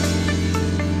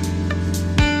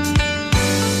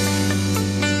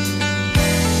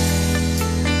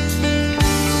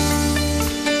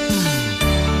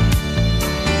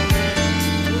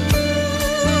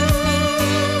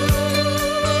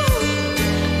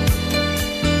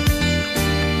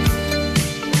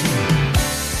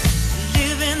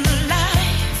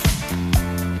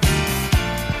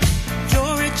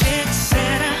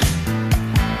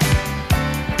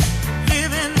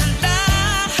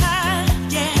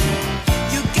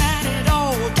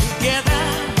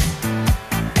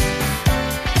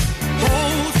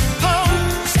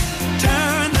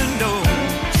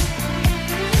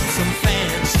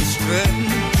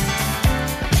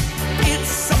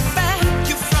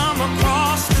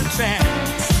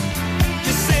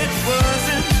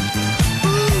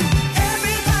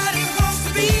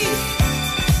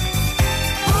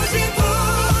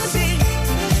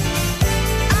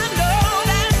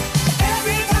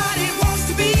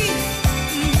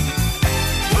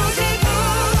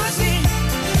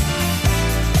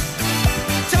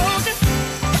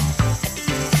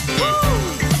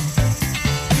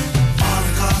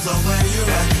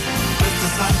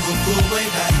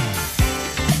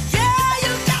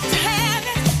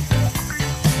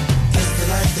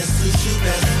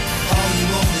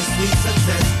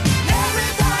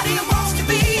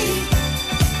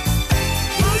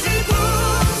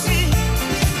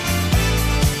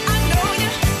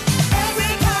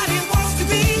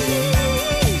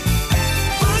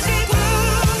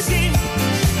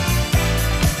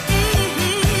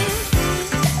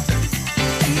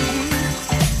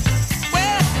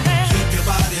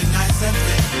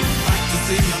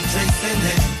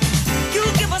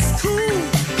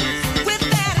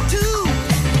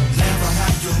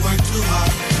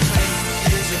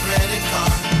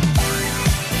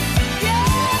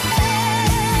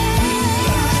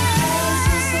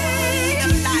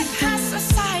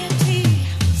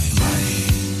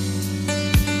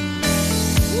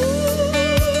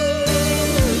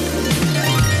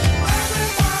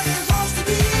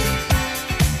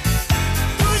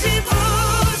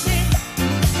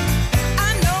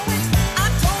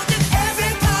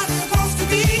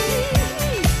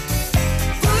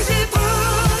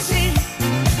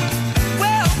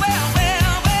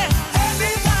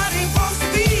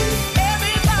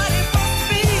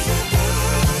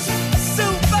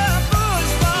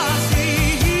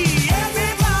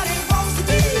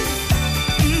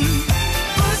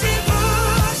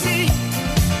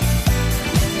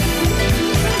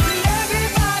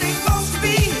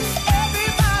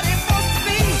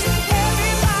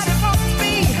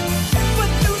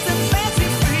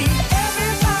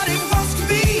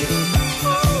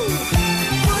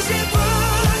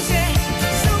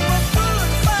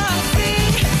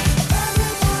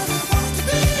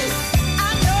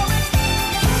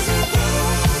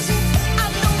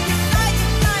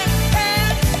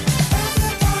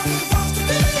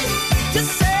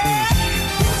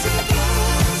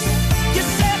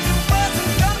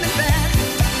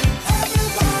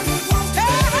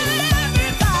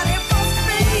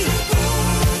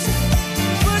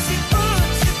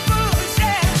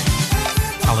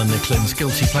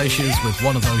 Guilty Pleasures with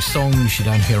one of those songs you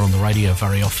don't hear on the radio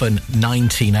very often.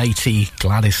 1980,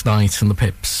 Gladys Knight and the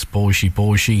Pips, Borgie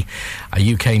Borgie,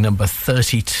 a UK number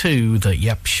 32 that,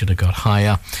 yep, should have got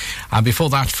higher. And before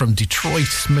that, from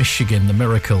Detroit, Michigan, The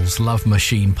Miracles, Love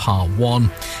Machine Part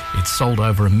 1. It sold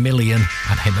over 1 million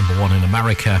and hit number 1 in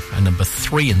America and number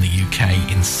 3 in the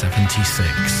UK in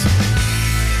 76.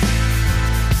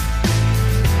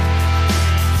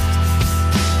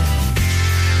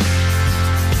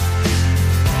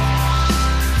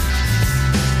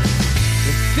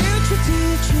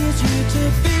 Teaches you to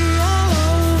be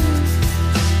alone.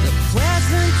 The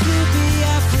present to be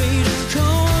afraid of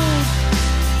cold.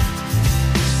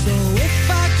 So if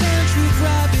I can't treat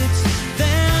rabbits,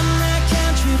 then I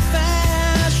can't treat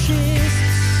fascists.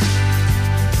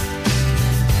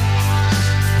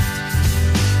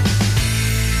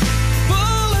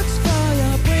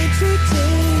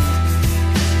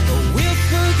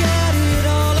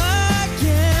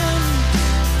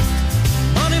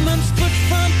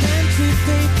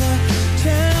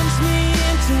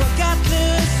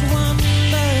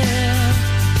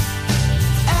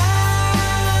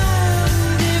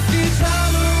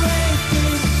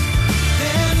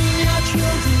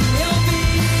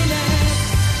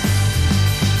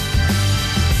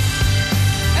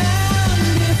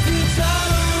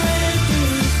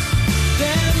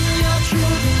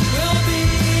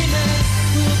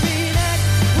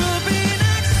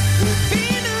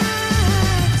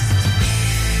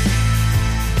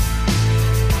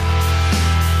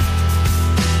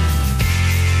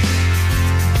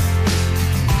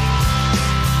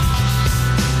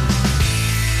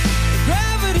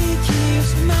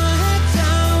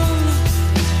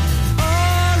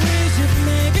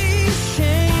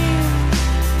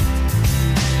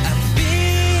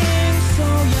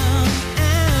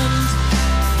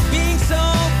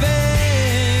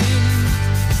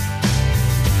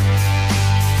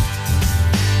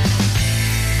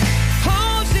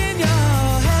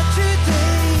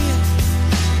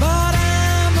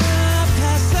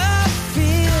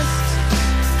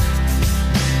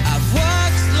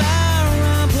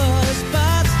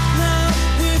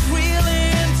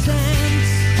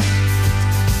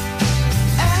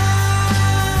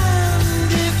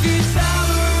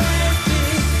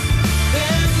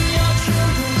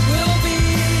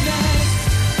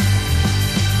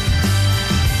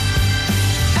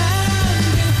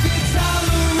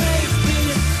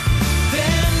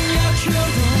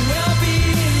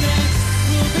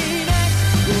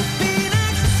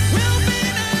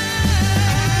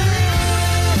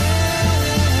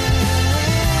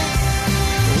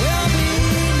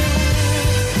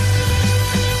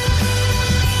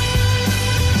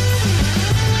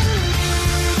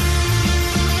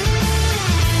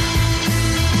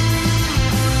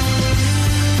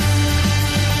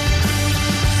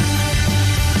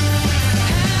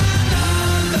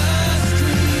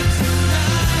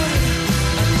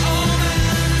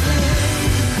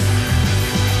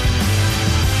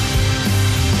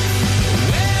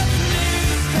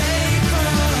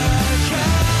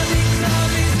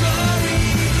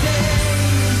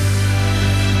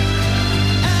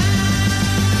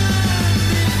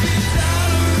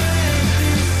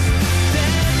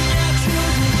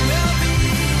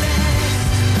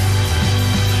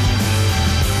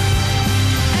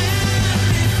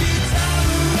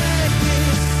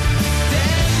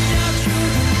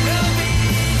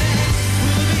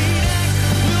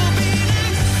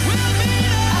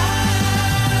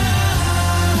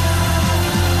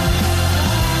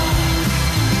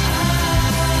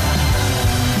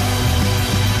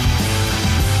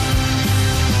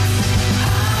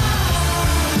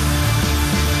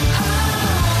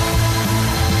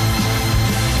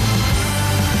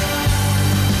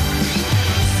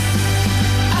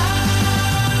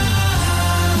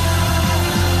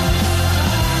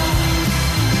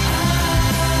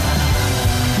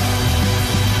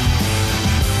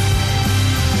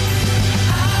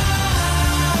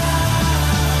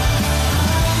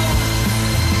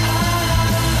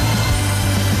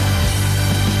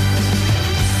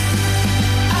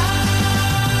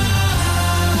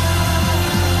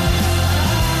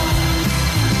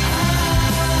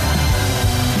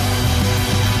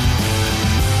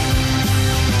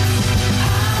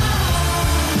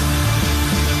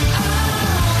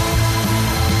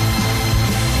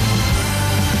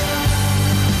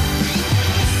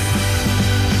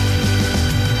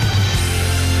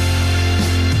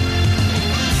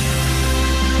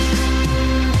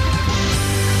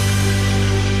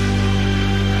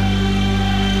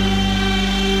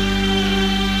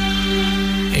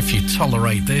 If you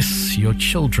tolerate this, your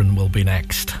children will be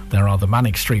next. There are the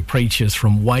Manic Street Preachers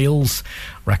from Wales.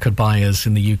 Record buyers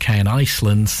in the UK and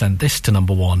Iceland sent this to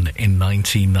number one in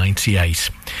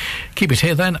 1998. Keep it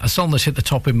here then, a song that hit the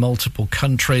top in multiple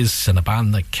countries and a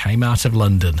band that came out of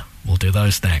London. We'll do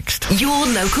those next. Your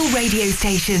local radio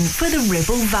station for the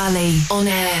Ribble Valley. On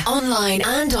air, online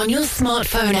and on your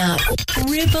smartphone app.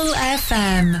 Ribble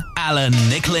FM. Alan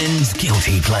Nicklin's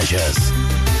Guilty Pleasures.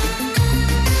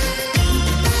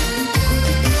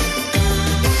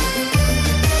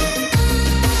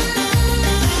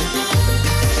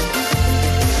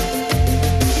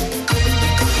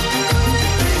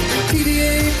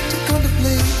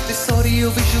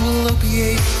 Audiovisual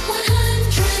opiate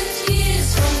 100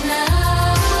 years from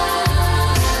now.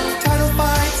 Title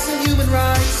fights and human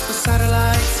rights for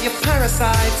satellites, your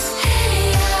parasites.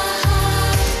 Hey,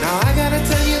 Now I gotta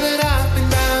tell you that I've been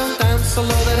down so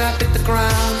low that I hit the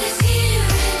ground. let's hear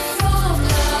it from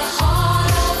the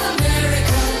heart of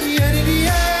America.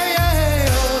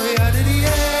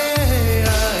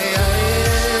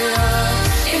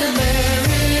 In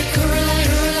America, hurrah,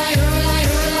 hurrah, hurrah,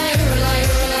 hurrah, hurrah,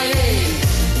 hurrah, hey.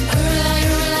 Hurrah,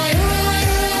 hurrah,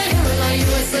 hurrah, hurrah,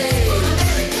 USA.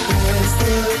 Where's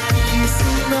the peace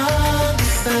and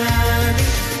understanding?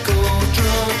 Go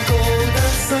drum, go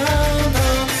that sound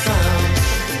of sound.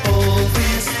 All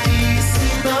this peace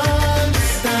and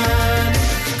understanding.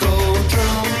 Go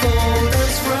drum, go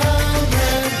dance round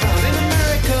and round in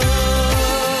America.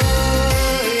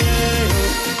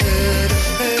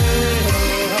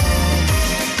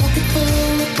 Pocket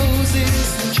full of posies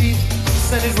and cheap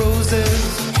scented roses.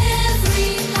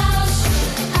 Every house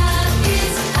should have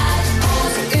its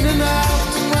atmost. In and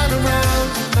out and round and round,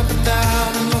 up and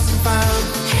down and lost and found.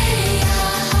 Hey,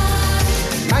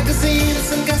 Magazines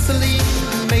and gasoline,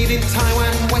 made in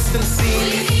Taiwan, Western will you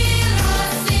scene. hear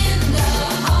us in the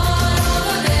heart of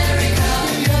America?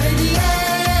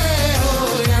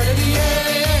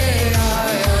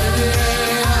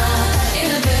 In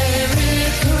America,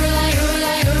 hurrah,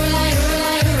 hurrah, hurrah,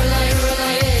 hurrah, hurrah,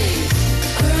 hurrah, hey.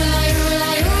 Hurrah,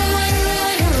 hurrah, hurrah,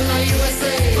 hurrah, hurrah,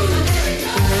 USA.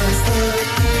 Where's the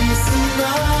peace and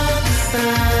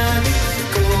understanding?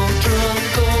 Go drum,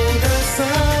 go that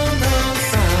sound of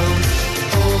sound.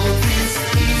 All this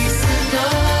peace and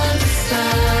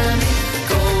understanding.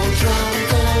 Go drum,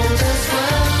 go dance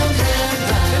round and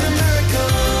round in America.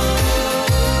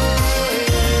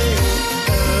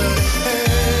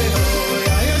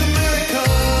 In America.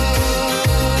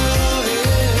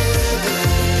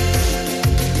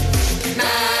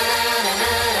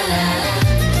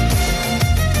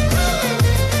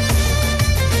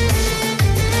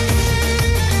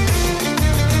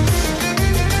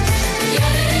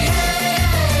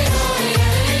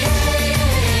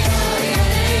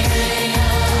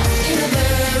 In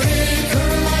America,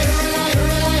 hurrah, hurrah,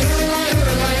 hurrah, hurrah,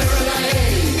 hurrah, hurrah,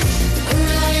 hey.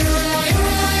 Hurrah, hurrah,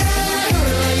 hurrah,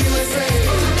 hurrah, USA.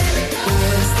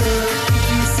 Where's the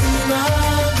peace and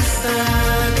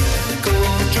understanding? Go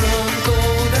drum, go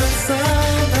that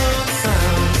sound of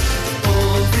sound.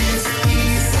 All this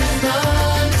peace and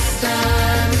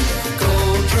understanding. Go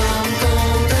drum, go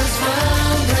dance round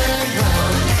and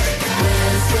round.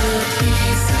 Where's the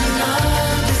peace and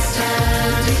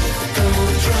understanding? Go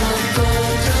drum, go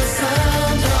dance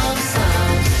sound of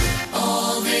sound.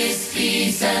 All this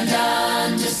peace and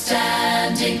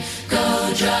understanding. Go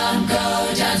drum, go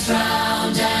dance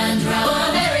round and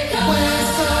round.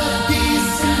 Where's the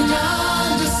peace and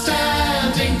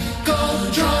understanding? Go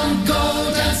drum, go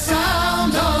dance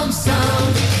sound on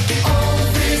sound. All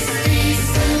this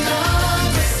peace and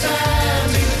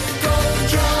understanding. Go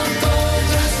drum, go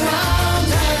dance round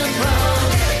and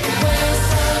round. Where's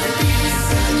the peace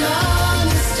and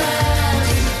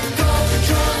understanding? Go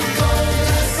drum, go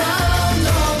dance sound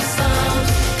on sound.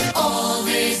 All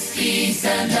this peace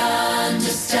and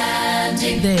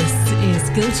understanding. This is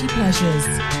Guilty Pleasures.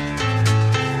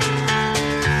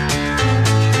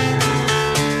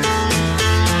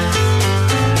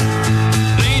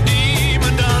 Lady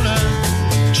Madonna,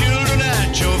 children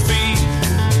at your feet.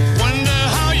 Wonder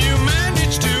how you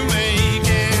manage to make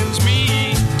ends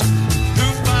meet. Who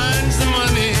finds the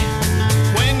money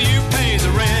when you pay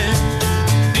the rent?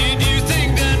 Did you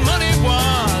think that money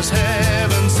was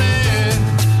heaven sent?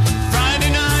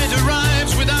 Friday night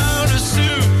arrives without a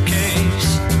suitcase.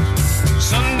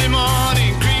 Sunday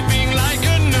morning creeps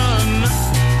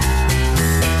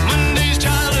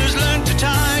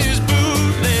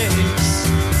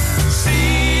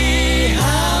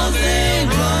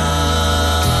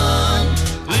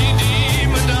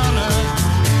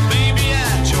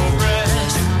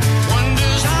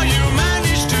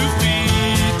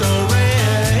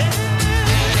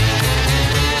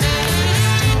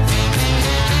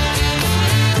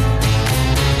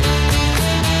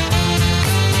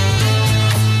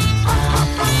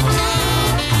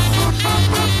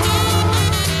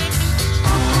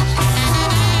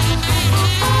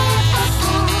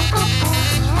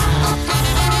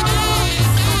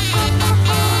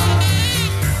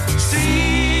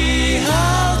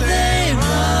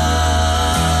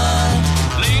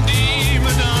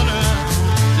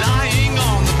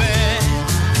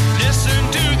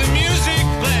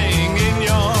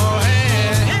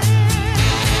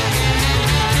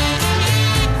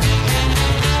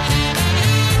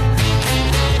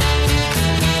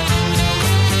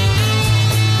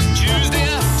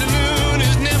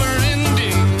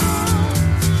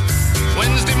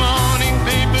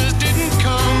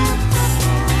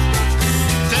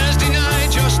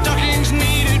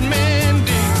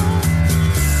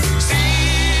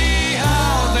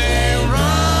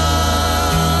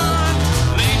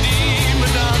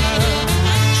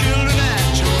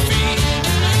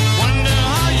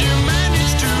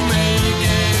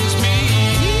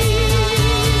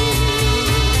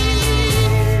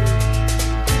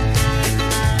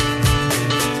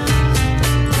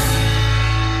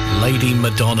Lady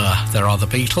Madonna. There are the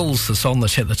Beatles, a song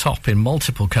that hit the top in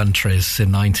multiple countries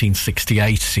in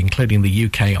 1968, including the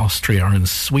UK, Austria and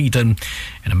Sweden.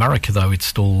 In America, though, it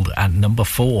stalled at number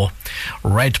 4.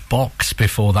 Red Box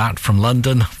before that from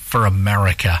London for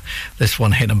America. This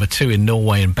one hit number 2 in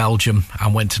Norway and Belgium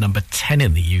and went to number 10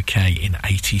 in the UK in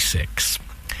 86.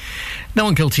 Now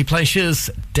on Guilty Pleasures,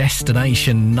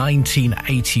 Destination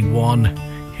 1981.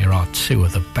 Here are 2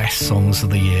 of the best songs of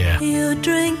the year. You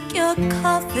drink your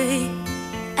coffee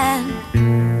and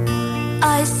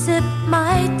I sip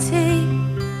my tea,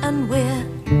 and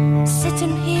we're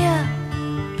sitting here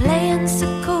playing so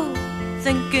cool,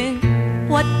 thinking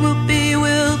what will be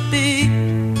will be.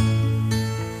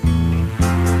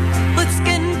 But it's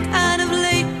getting kind of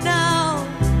late now.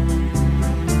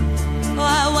 Oh,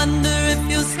 I wonder if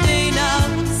you'll stay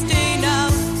now, stay now,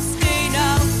 stay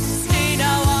now, stay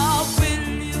now. Or will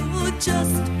you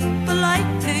just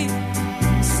politely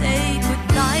say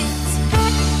goodnight?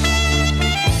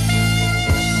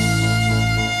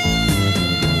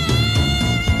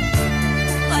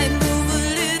 I move a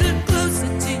little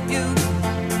closer to you,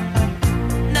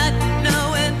 not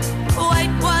knowing why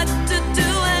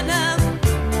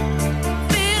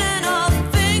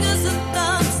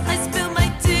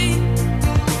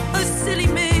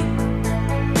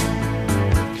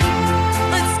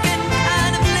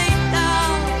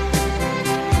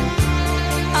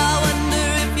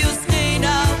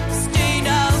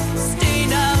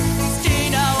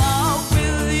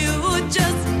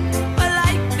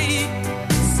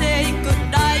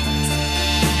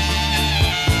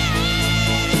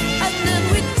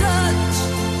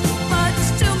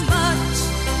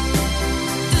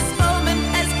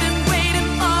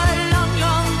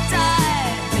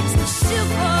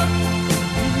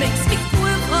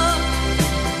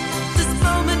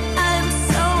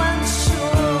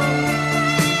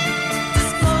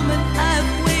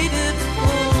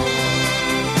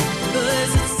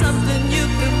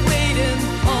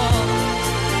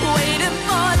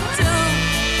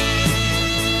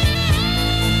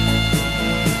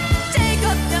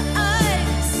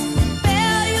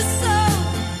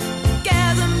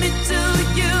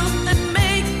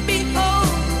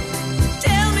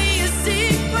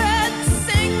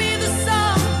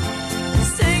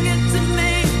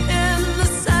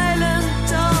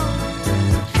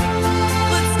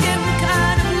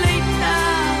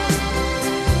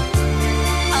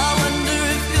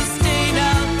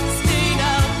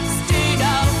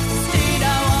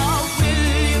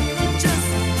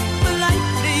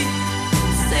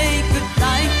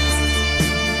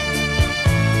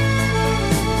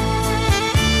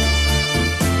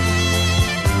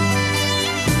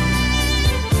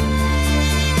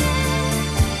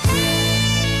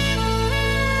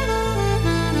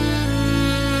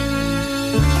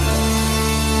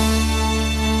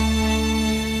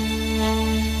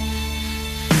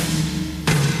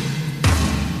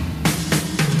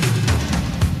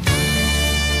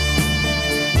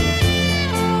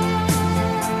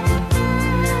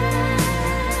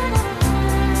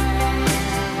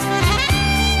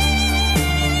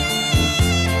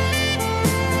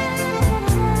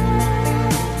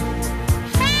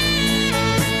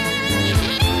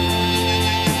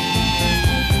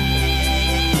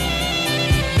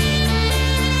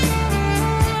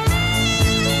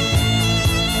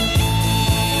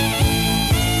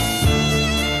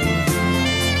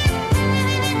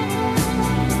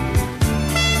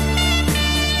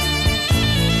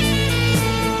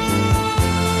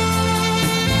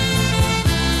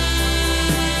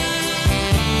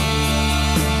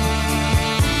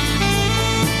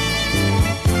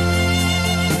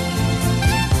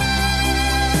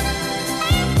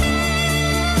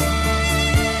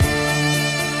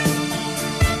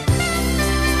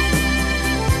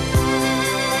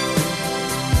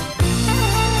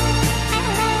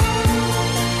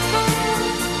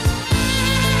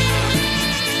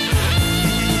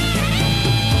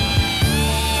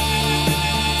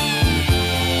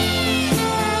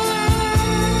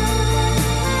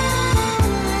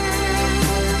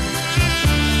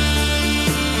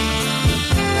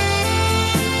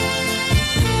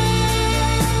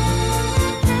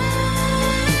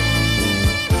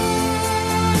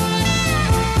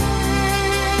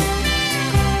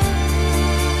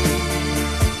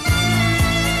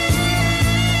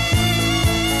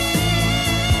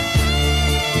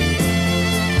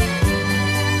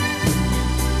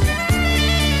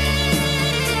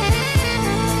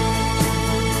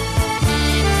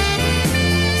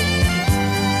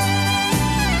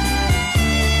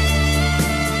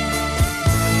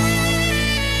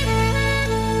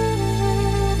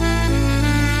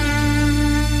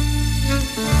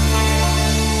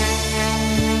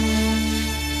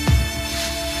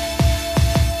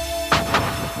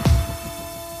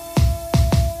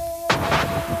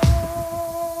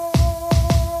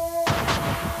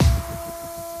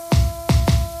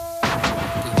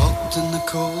out in the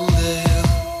cold air.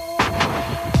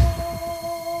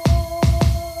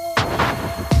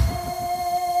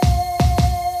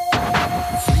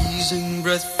 Freezing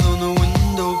breath on a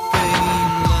window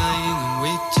pane, lying and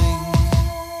waiting.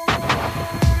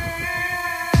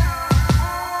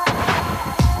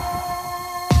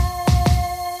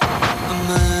 A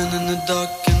man in the dark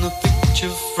in a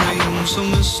picture frame, so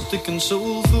mystic and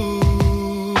soulful.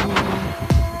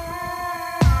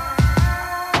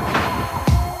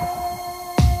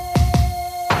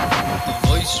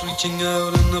 Reaching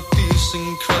out in a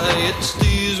piercing cry, it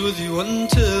stays with you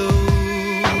until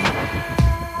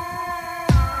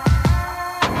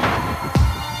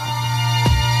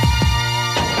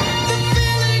the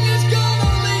feeling is gone,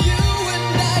 only you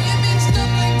and I, it means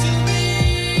nothing to me.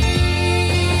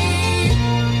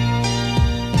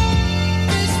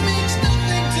 This means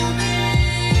nothing to me.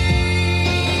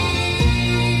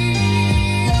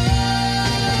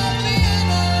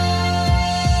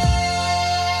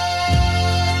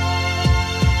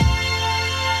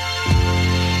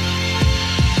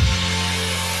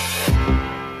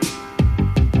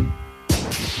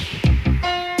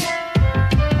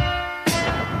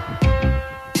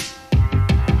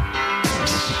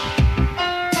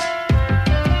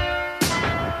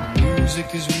 Music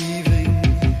is weaving,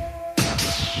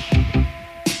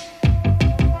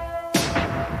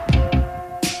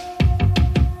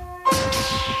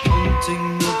 haunting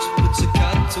notes,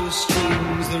 pizzicato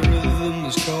strings, the rhythm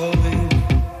is calling.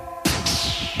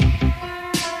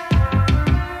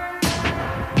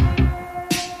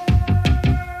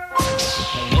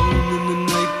 Alone in the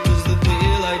night as the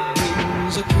daylight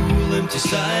brings a cool empty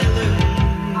silence.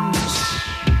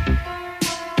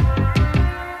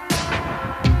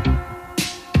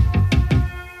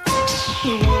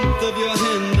 The warmth of your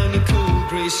hand and the cold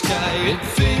grey sky, it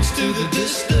fades to the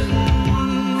distance.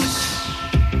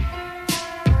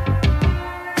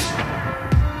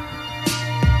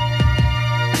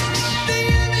 The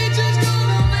image is gone,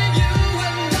 only you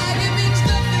and I, it means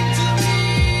nothing to me.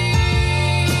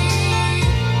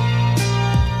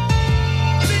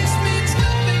 This means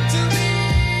nothing to me.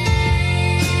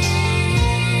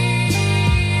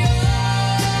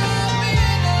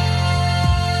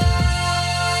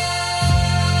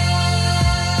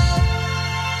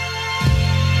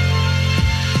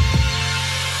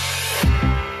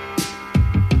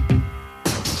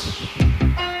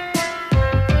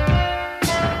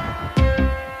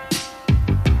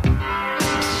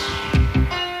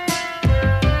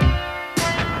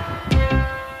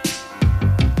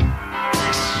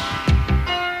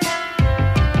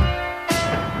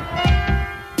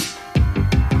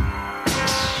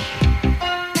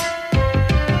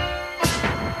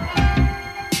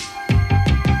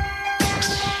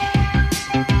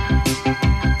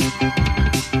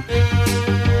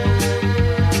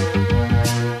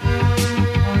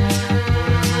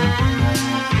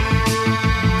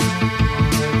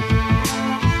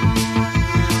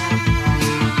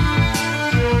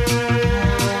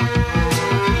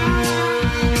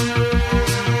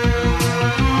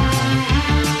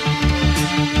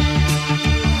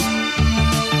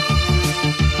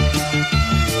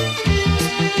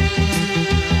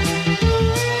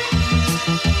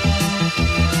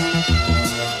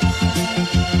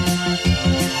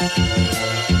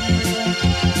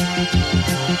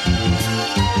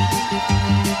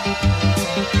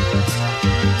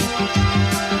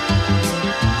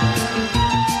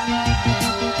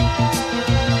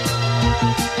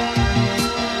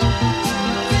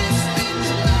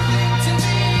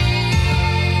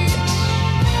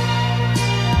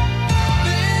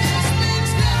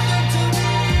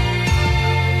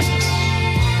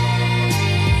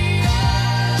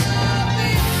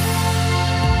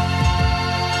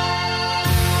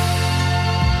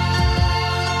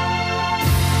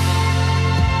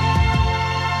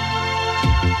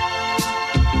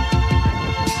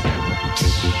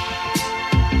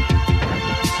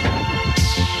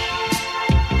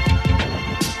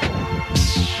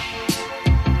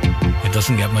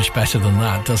 Doesn't get much better than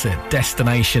that, does it?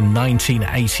 Destination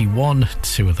 1981,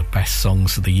 two of the best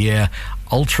songs of the year.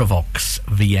 Ultravox,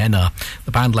 Vienna.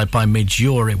 The band led by Midge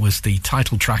Ure, it was the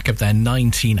title track of their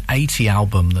 1980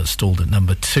 album that stalled at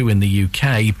number 2 in the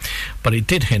UK, but it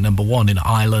did hit number 1 in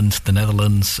Ireland, the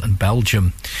Netherlands and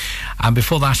Belgium. And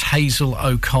before that, Hazel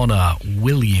O'Connor,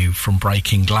 Will You, from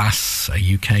Breaking Glass, a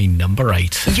UK number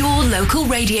 8. Your local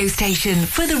radio station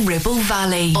for the Ribble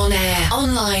Valley. On air,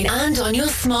 online and on your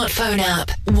smartphone app.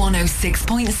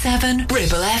 106.7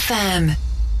 Ribble FM.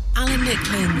 Alan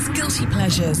Nicklin's Guilty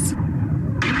Pleasures.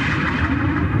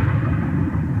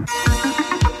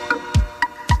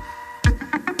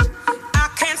 I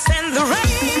can't stand the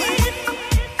rain.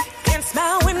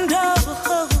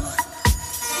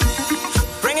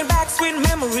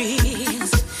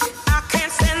 memories. I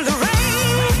can't stand the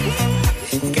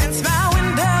rain against my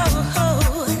window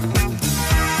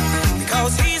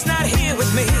because he's not here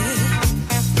with me.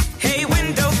 Hey,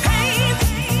 window pane,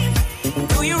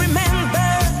 do you remember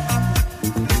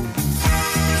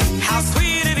how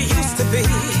sweet it used to be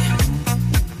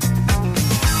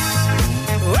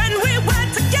when we were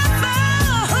together?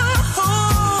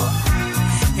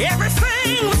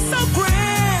 Everything was so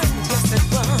grand, yes it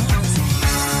was.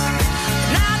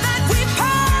 Now that we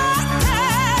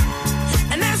parted,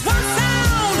 and there's one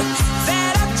sound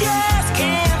that I just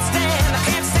can't stand. I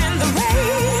can't stand the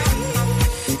rain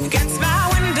against my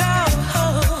window,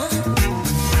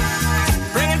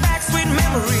 bringing back sweet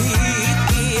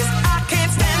memories. I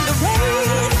can't stand the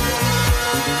rain.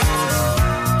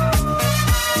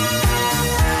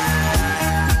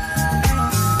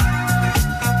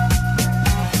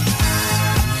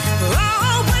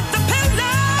 Oh, with the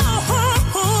pillow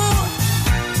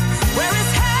where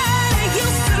his head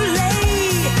used to lay,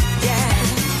 yeah.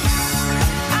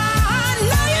 I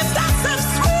know you've got some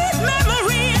sweet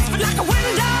memories, but like a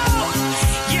window,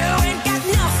 you ain't got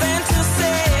nothing to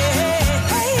say.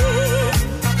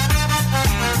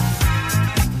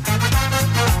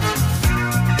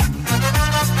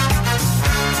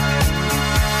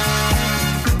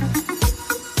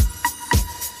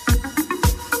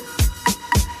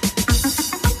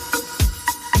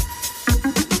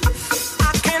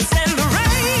 I can't stand the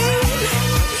rain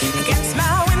against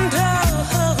my window,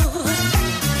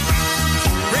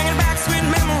 bringing back sweet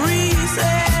memories.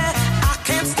 Yeah. I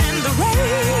can't stand the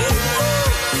rain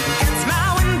against my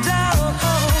window,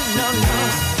 no, no,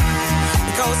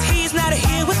 because he's not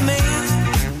here with me.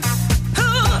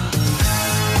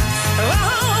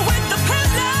 Oh, with the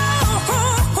pillow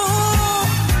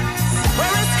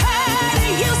where his head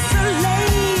used to lay,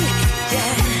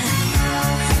 yeah.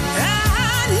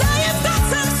 I know you've got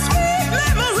some sweet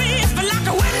memories, but like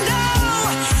a window,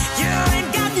 you ain't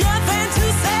got nothing to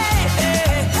say.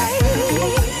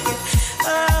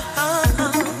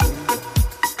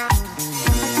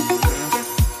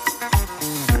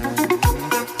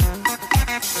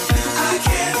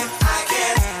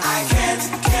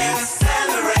 Can't stand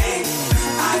the rain.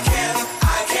 I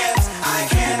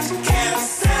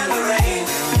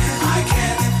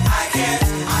can't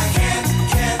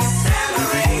stand the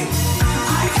rain.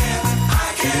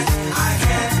 I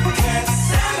can't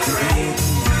stand the rain.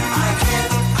 I can't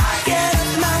stand the rain. Get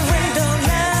off my window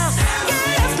now.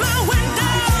 Get off my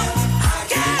window.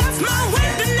 Get off my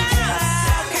window now.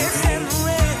 I can't stand the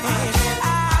rain.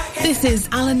 This is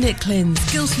Alan Nicklin's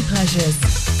Guilty Pleasures.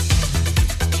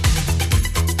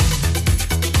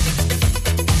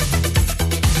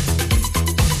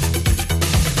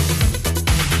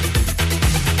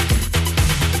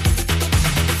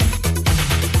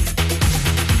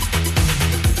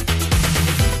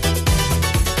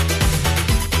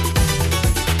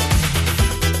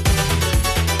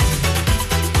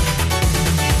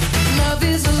 Love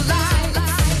is a lie,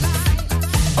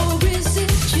 or is it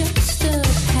just a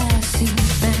passing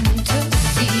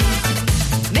fantasy?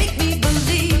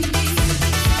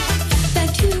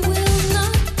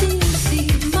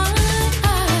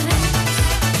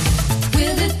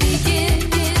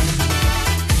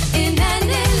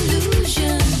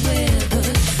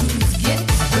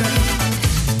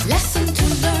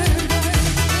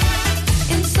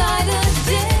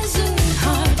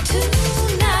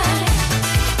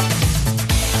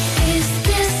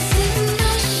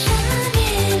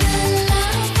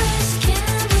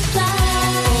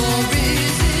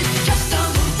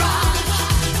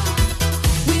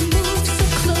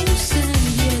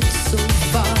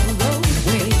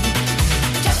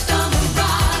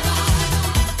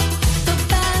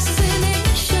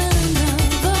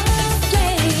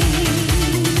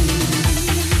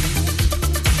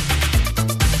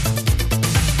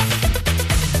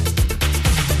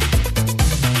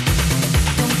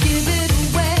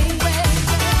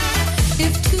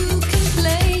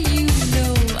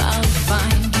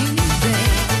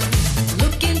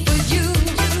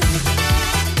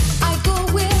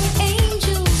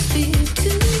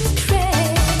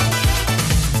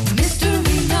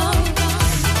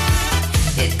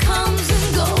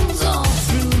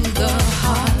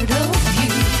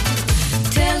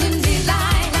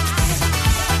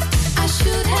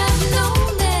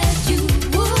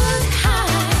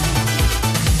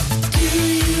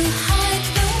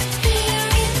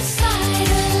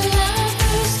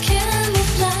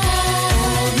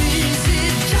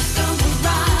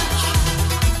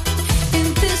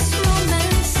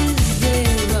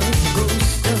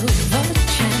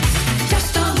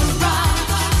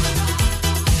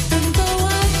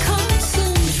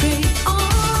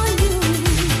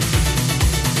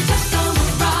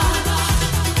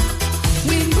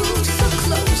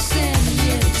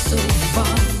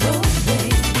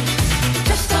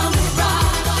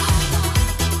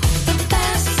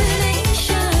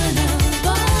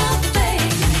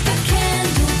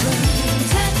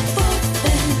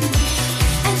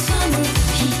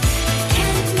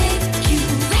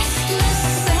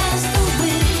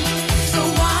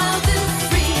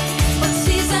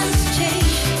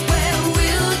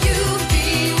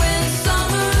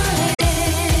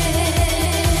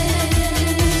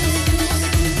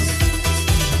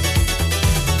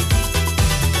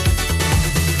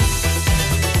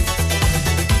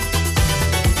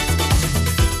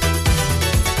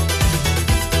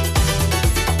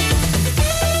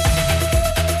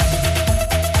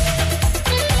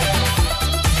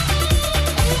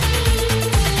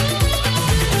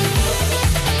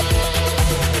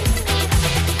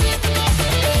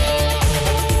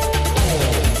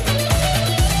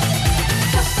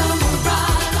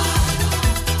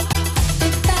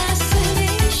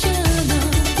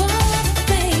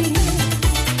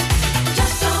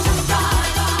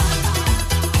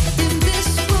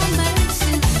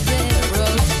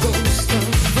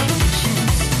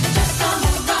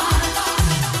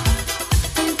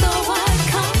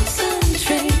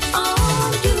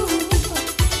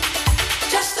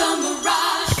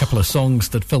 of songs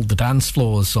that filled the dance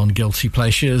floors on Guilty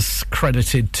Pleasures,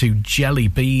 credited to Jelly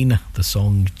Bean, the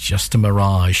song Just a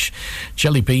Mirage.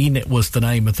 Jelly Bean, it was the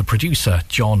name of the producer,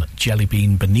 John Jelly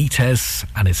Bean Benitez,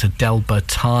 and it's Adelba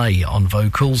Tai on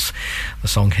vocals. The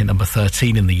song hit number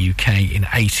 13 in the UK in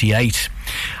 88.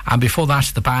 And before that,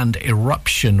 the band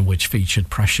Eruption, which featured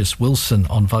Precious Wilson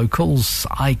on vocals.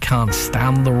 I Can't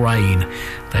Stand the Rain,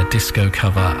 their disco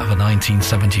cover of a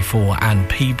 1974 Anne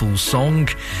Peebles song.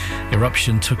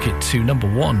 Eruption took it to number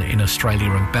 1 in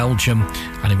Australia and Belgium,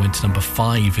 and it went to number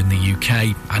 5 in the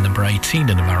UK and number 18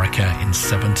 in America in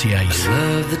 78. I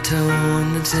love the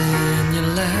tone that's in your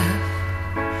laugh,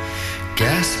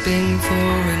 gasping for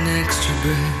an extra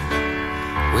breath,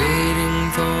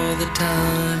 waiting for the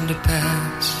time to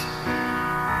pass.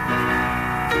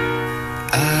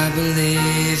 I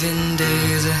believe in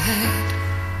days ahead.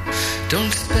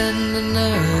 Don't spend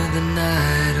another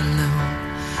night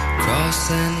alone, cross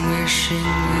and wishing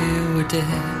you were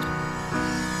dead.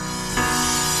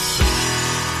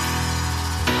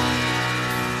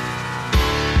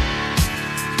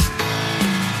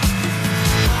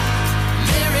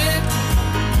 Mary,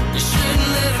 you shouldn't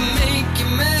let him make you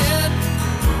mad.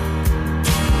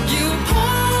 You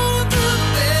are the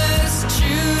best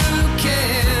you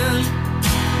can.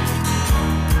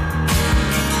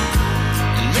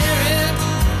 And Mary,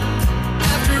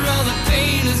 after all the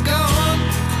pain is gone,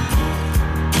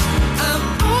 I'm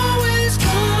always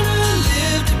gonna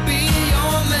live to be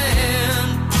your man.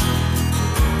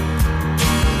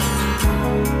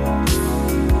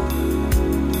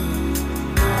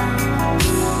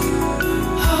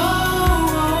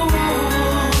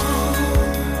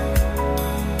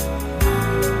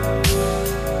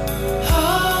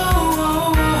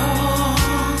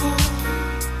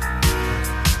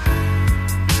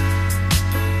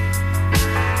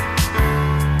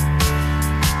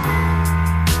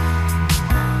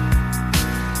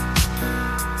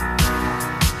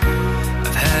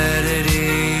 I've had it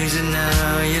easy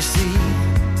now, you see.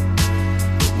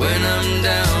 But when I'm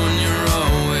down, you're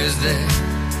always there,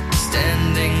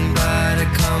 standing by to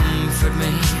comfort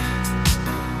me.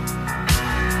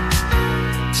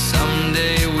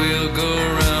 Someday we'll go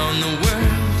around the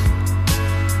world.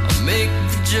 I'll make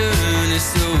the journey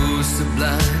so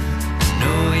sublime. I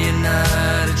know you're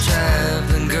not a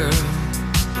traveling girl.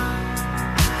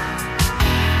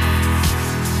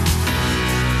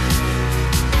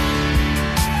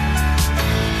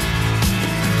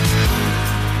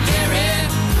 Mary,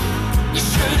 you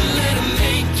shouldn't let him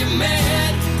make you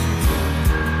mad.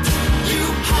 You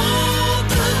are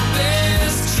the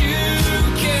best you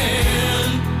can.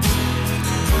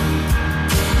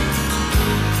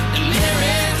 And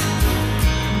Mary,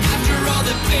 after all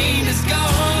the pain is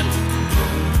gone,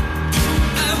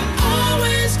 I'm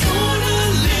always gonna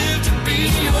live to be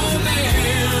your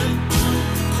man.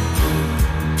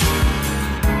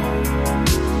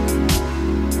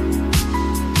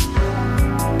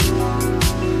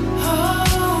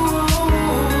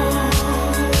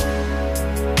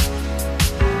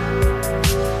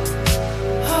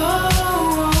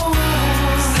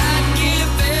 I'd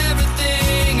give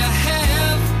everything I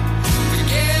have,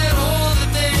 forget all the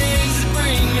things that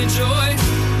bring me joy.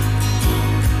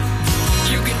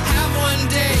 You can have one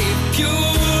day of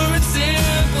pure and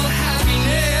simple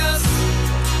happiness.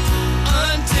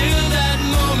 Until that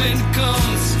moment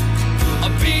comes,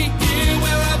 I'll be here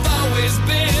where I've always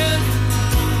been.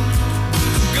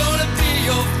 I'm gonna be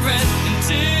your friend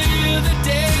until the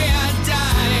day I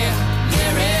die.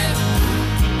 Mary,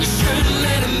 you shouldn't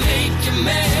let him make you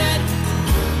mad.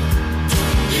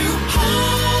 You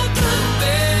are the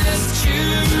best you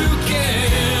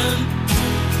can.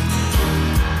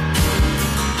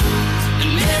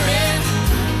 And Mary,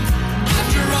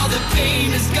 after all the pain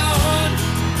is gone,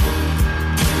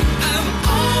 I'm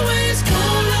always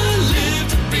gonna live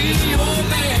to be your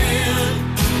man.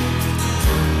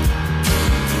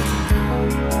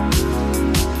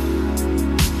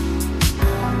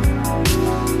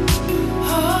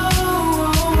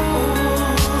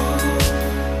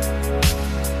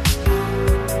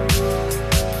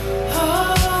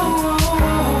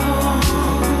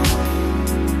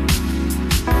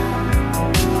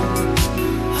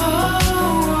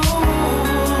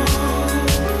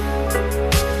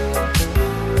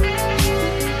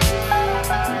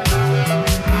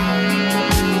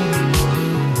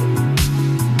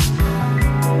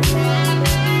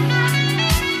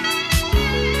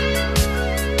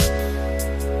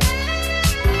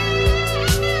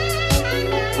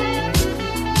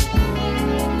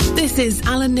 This is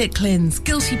Alan Nicklin's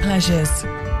Guilty Pleasures.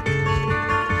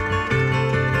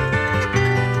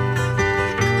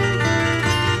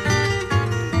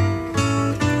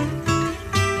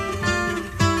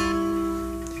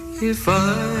 If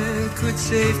I could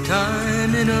save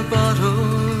time in a bottle,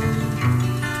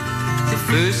 the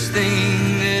first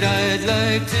thing that I'd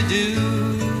like to do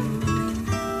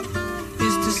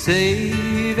is to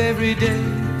save every day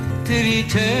till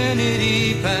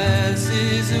eternity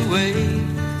passes away,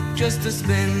 just to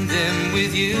spend them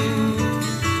with you.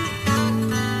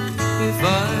 If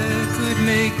I could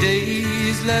make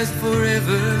days last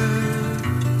forever,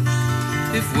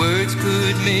 if words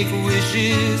could make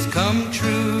wishes come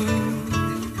true,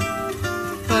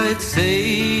 I'd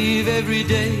save every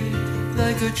day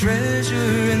like a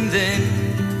treasure, and then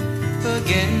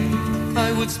again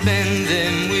I would spend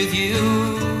them with you.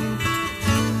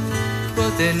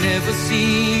 But there never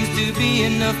seems to be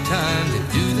enough time to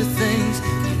do the things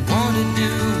you want to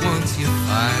do once you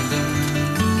find them.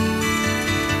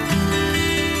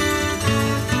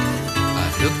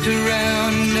 I've looked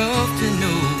around enough to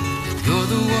know that you're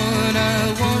the one I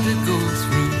want to go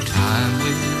through time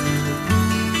with.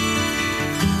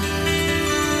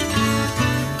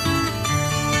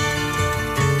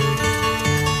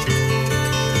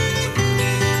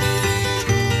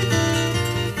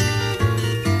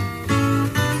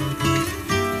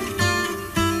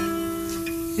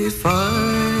 If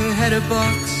I had a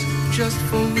box just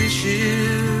for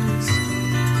wishes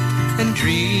and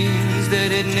dreams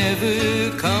that had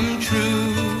never come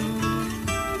true,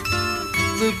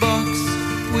 the box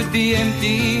would be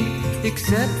empty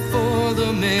except for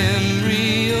the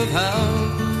memory of how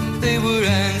they were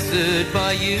answered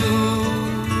by you.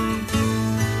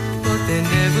 But there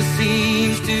never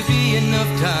seems to be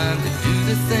enough time to do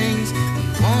the things you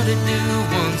want to do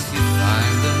once you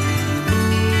find them.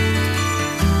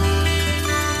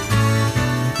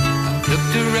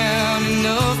 Looked around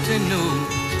enough to know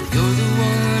you're the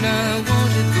one I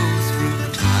want to go through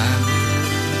time with.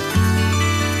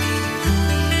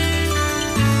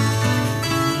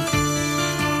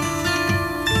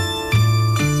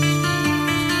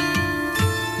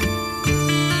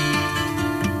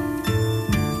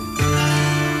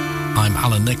 I'm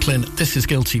Alan Nicklin. This is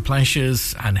Guilty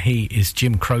Pleasures, and he is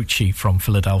Jim Croce from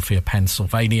Philadelphia,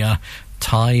 Pennsylvania.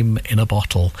 Time in a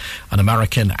Bottle, an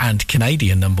American and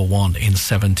Canadian number one in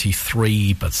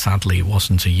 73, but sadly it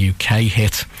wasn't a UK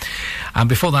hit. And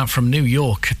before that, from New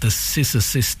York, the Scissor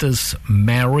Sisters,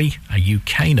 Mary, a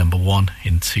UK number one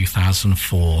in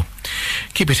 2004.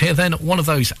 Keep it here then, one of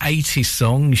those 80s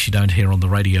songs you don't hear on the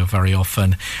radio very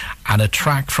often, and a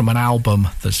track from an album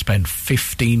that spent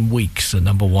 15 weeks at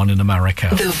number one in America.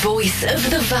 The Voice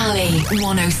of the Valley,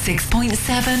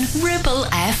 106.7 Ribble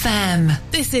FM.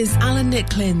 This is Alan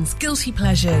Nicklin's Guilty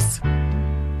Pleasures.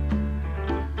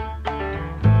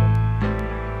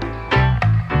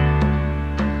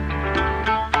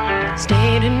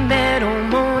 Stayed in bed all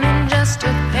morning just to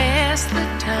pass the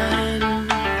time.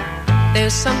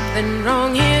 There's something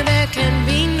wrong here, there can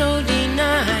be no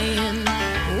denying.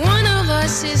 One of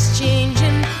us is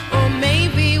changing, or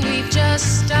maybe we've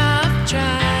just stopped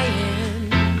trying.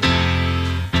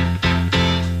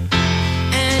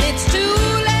 And it's too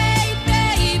late,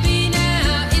 baby,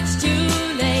 now it's too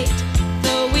late.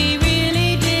 Though we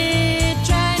really did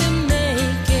try to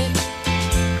make it.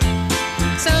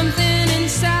 Something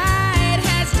inside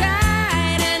has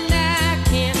died, and I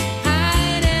can't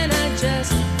hide, and I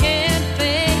just can't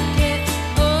fake it.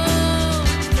 Oh,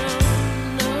 no,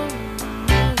 no,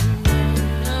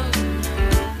 no, no,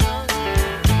 no.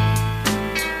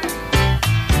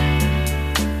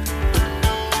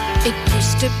 It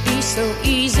used to be so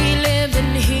easy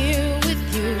living here with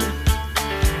you.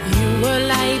 You were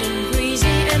light and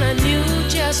breezy, and I knew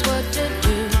just what to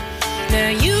do. Now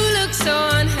you look so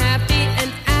unhappy,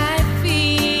 and I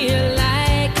feel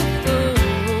like a fool.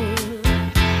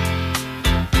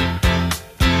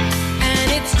 And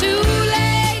it's too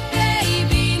late,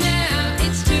 baby, now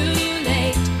it's too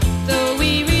late. Though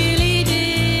we really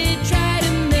did try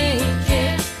to make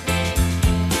it.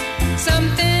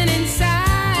 Something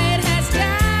inside has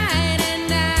died,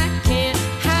 and I can't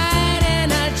hide,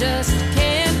 and I just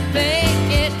can't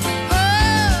fake it.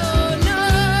 Oh, no,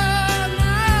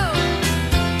 no.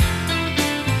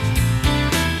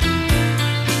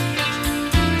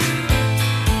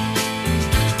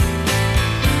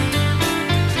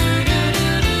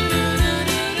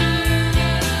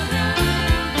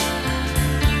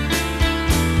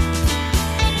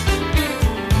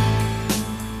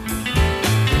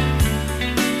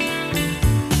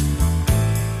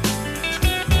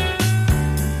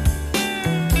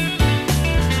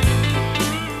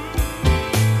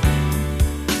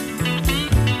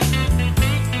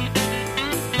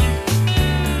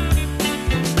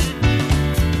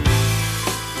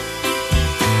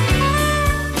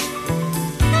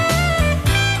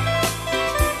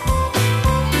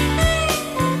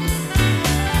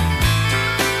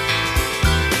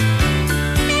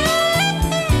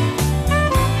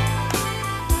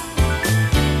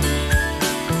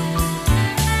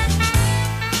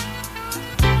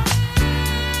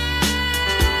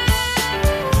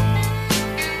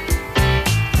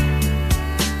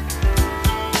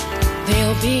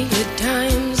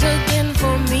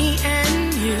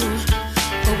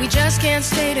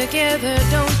 together,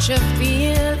 don't you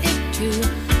feel it too?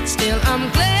 Still, I'm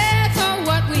glad for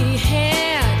what we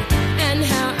had and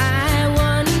how I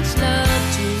once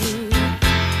loved you.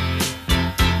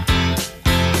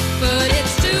 But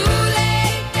it's too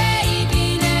late,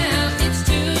 baby, now it's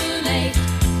too late.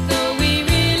 Though we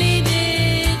really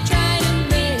did try to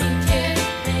make it.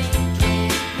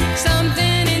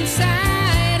 Something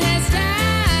inside has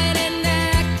died and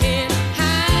I can't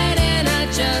hide and I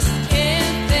just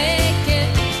can't fake it.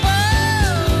 Oh,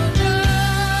 no,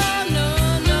 no,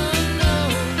 no, no,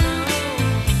 no.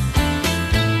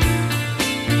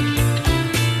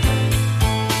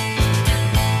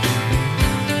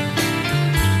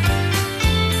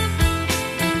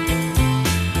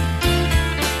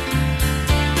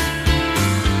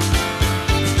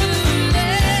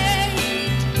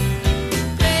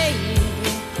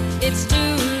 It's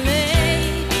too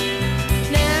late,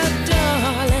 now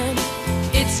darling,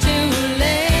 it's too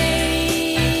late.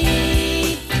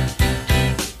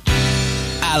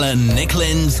 Alan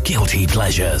Nicklin's Guilty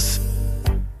Pleasures.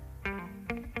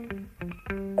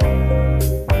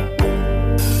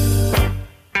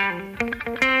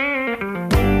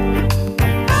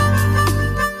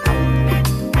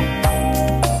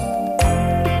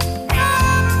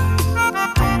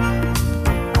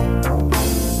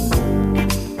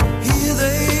 Here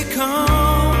they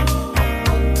come,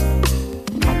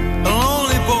 a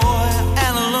lonely boy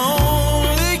and a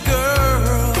lonely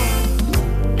girl.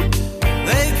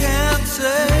 They can't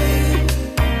say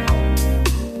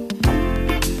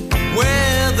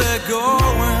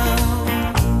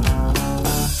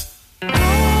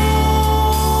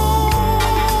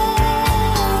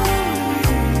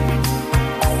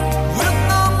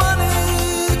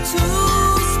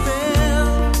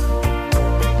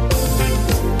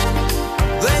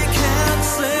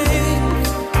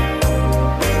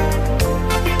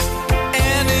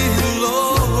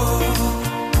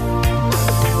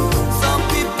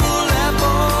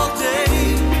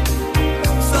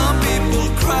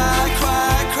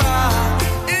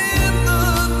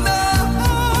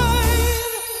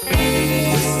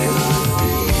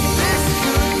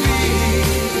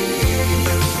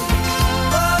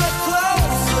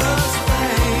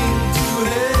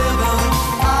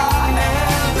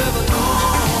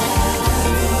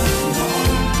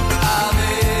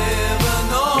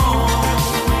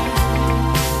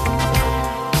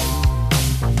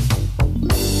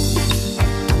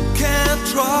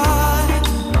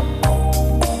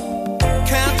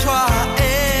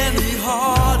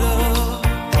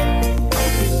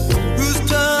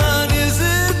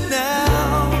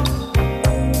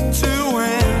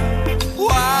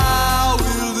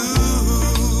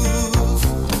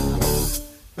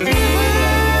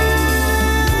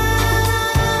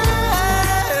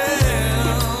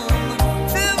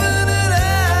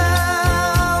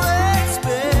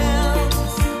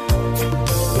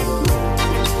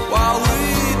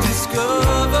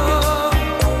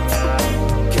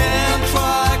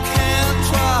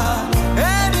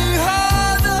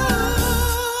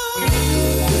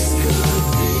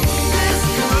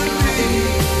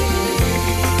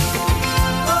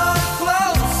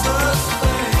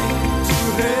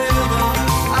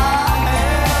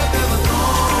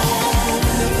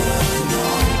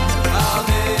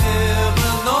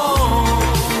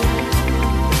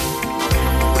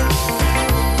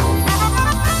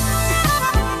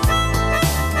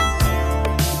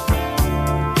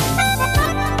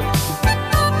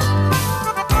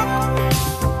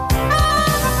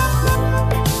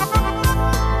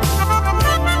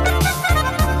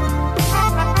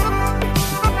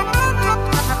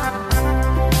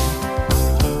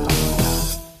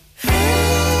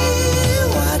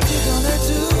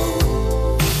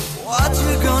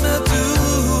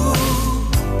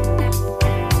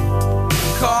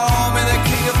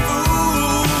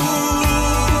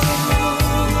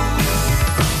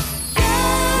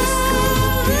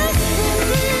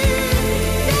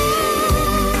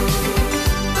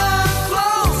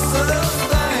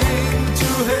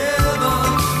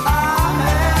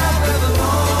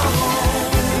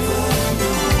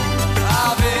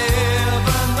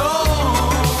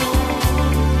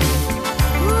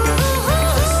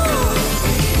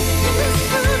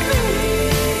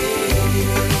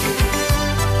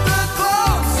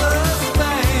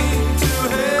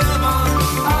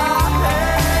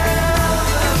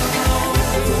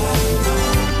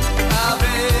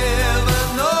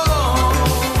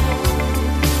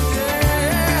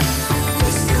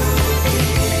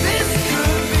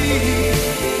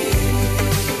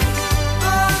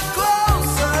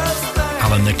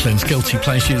Guilty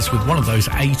Pleasures with one of those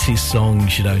 80s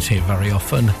songs you don't hear very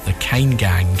often, The Cane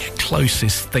Gang,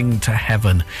 Closest Thing to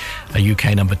Heaven, a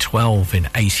UK number 12 in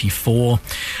 84.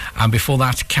 And before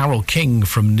that, Carole King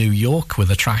from New York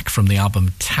with a track from the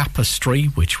album Tapestry,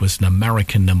 which was an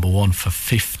American number 1 for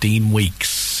 15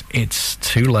 weeks. It's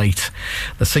Too Late.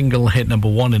 The single hit number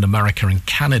 1 in America and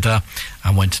Canada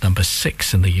and went to number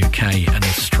 6 in the UK and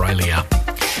Australia.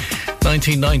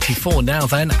 1994 now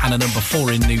then, and a number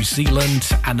 4 in New Zealand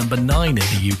and number 9 in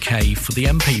the UK for the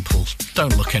M People.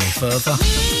 Don't look any further.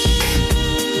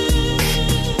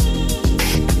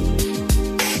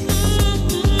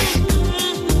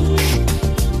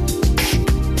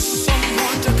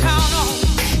 Someone to count on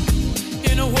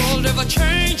in a world ever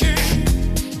changing.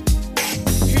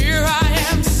 Here I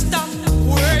am stuck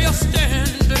where you're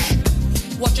standing.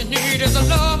 What you need is a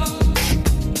love,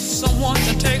 someone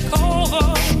to take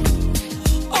over.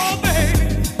 Oh,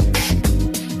 baby,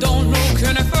 don't look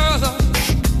any further.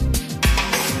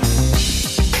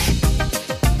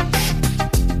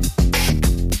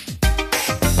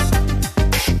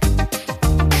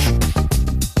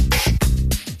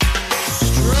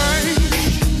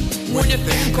 Strange when you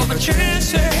think of the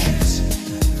chances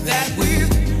that we've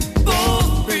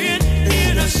both been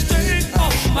in a state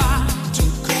of mind too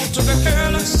cool to be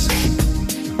careless,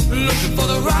 looking for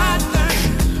the right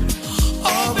thing.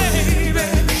 Oh, baby,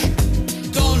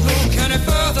 don't look any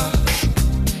further.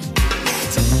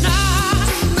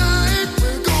 Tonight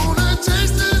we're gonna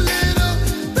taste a little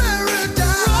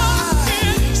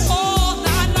paradise. All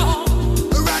night long,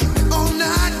 rockin' all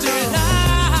night long.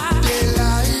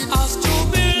 Daylight, I'll still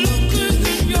be looking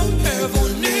in your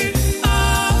heavenly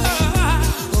eyes.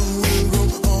 We'll go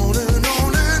on and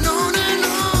on and on and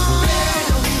on.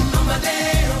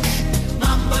 Amadeo,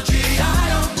 Mambo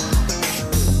G.I.O.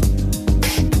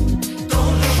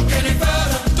 Don't look any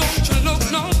further. Don't you look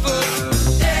no further.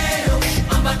 Deo,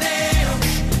 Amadeo,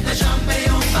 lasciami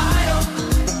un paio.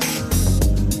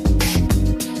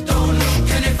 Don't look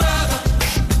any further.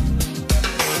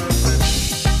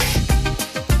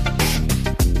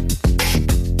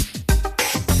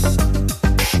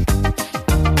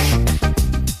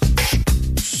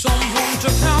 Someone to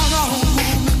count on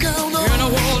in a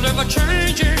world ever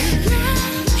changing.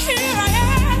 Here I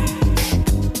am,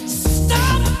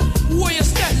 stop where you're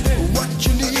standing. What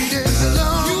you need is a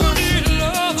love. You need a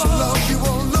love. To love you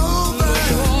all over.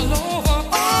 Love you all over.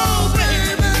 Oh,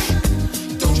 baby,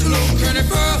 don't you look any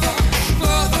further,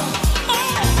 further.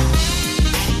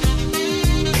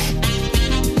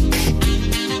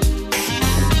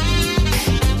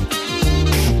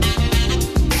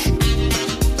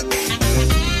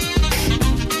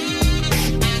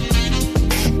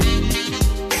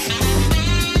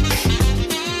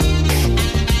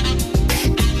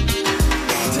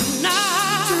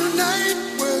 Tonight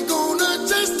we're gonna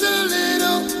taste a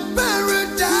little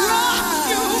paradise. Rock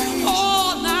you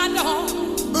all night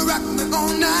long. Rock me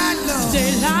all night long.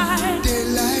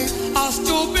 Daylight, I'll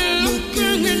still be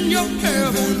looking in your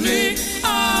heavenly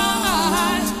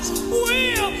eyes.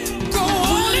 We'll go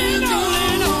on and on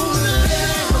and on.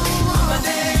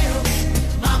 Amadeo,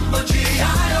 Mambo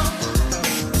G.I.O.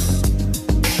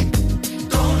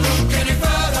 Don't look any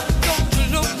further. Don't you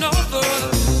look no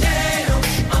further. Deo,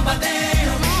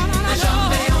 Amadeo,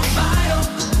 lasciami un paio.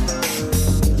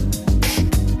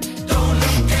 Don't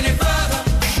look any further.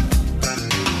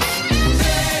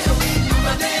 Deo,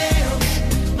 Amadeo,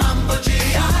 Mambo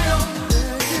G.I.O.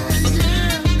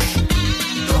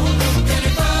 Don't look any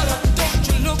further. Don't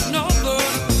you look no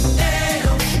further.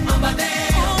 Deo,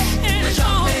 Amadeo,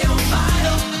 lasciami un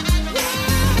paio.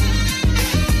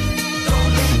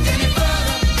 Don't look any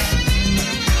further.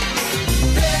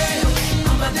 Deo,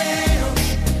 Amadeo,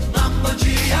 Mambo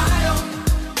G.I.O.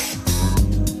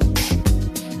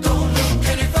 Don't look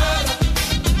any further.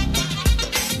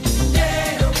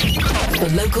 Deo. For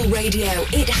local radio,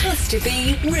 it has to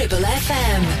be Ribble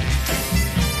FM.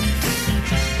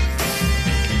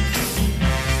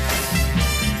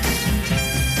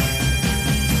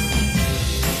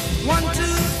 1, 2,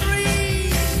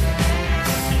 3.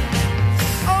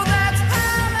 Oh, that's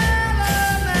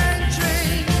how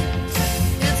elementary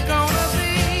it's gonna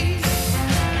be.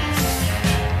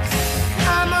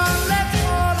 Come on, let's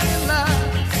fall in love.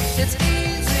 It's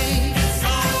easy,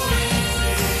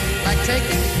 like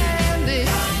taking candy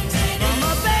from a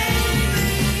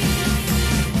baby.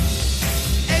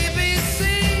 ABC,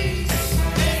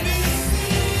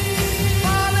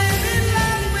 falling in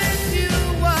love with you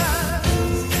was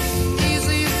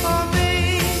easy for me,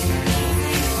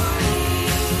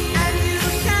 and you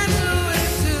can do it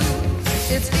too.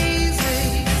 It's easy,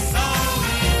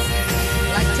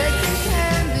 like taking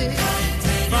candy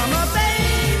from a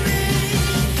baby.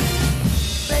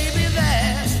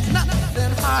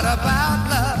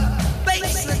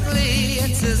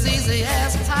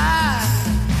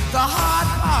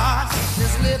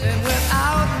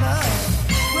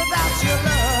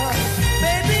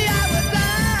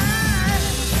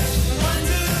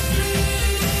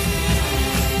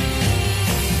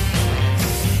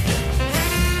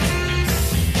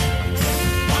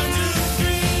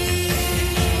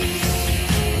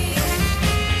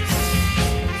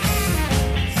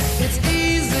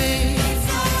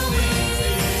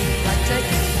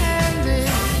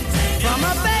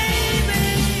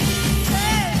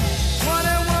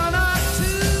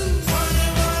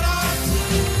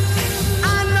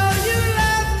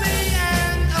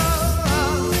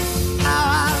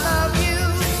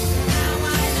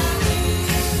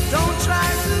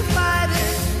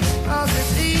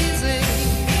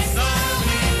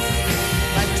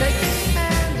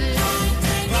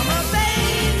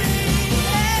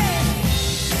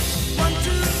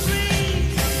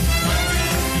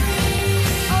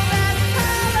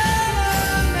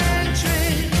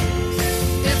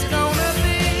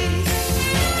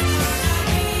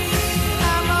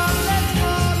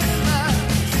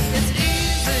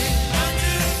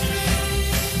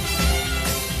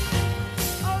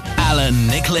 Alan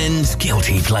Nicklin's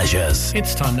Guilty Pleasures.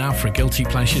 It's time now for a Guilty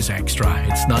Pleasures Extra.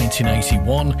 It's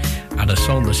 1981 and a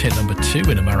song that's hit number 2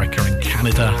 in America and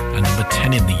Canada and number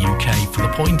 10 in the UK for the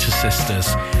Pointer Sisters.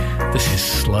 This is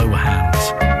Slow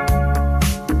Hands.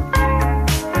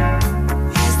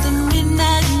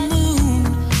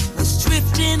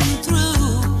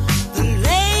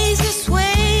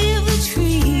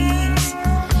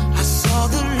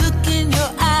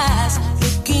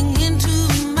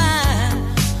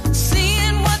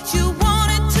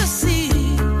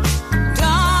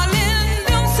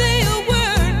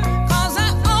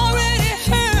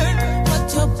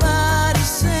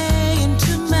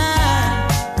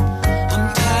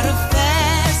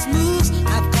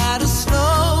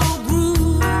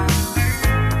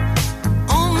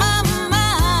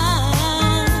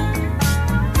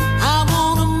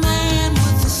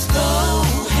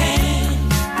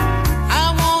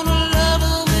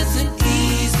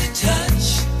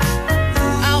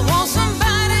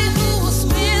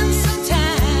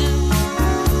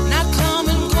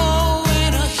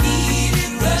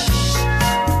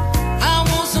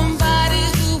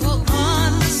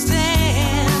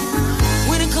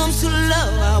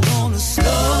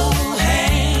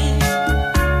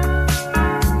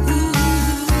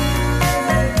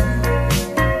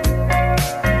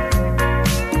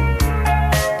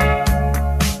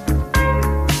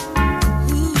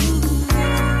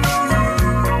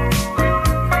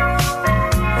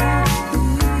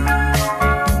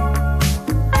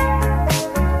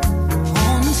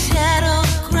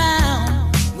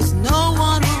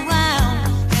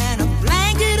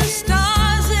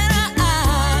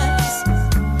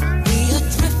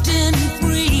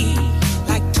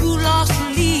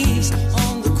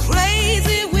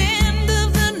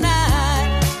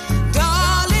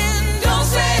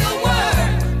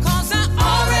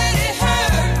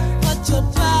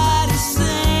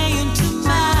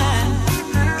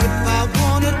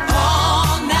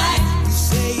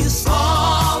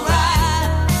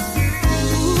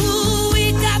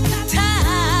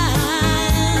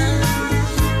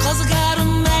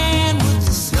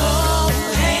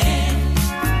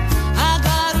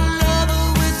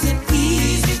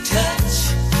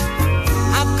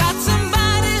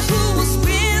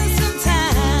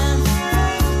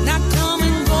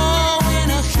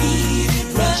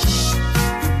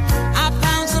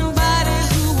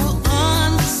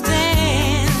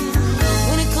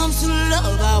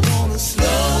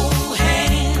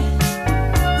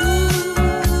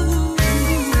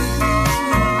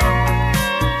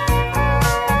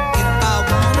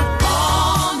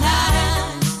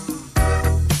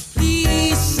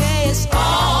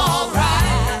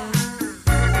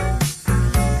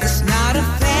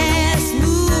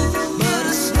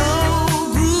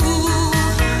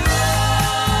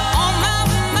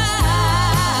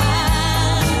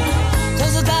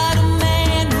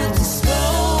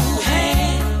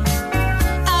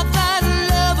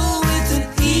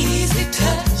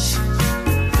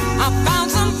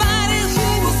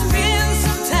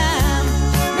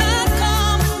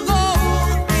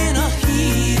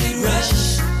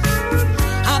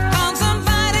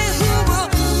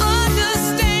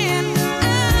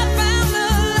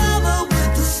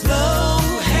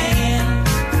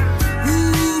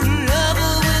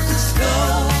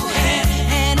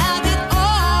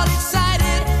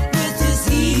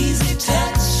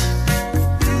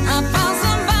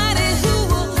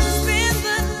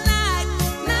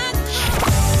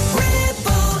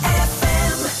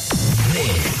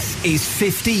 Is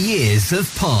 50 years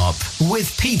of pop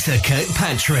with Peter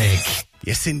Kirkpatrick.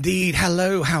 Yes, indeed.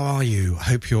 Hello, how are you? I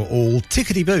hope you're all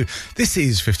tickety-boo. This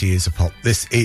is 50 years of pop. This is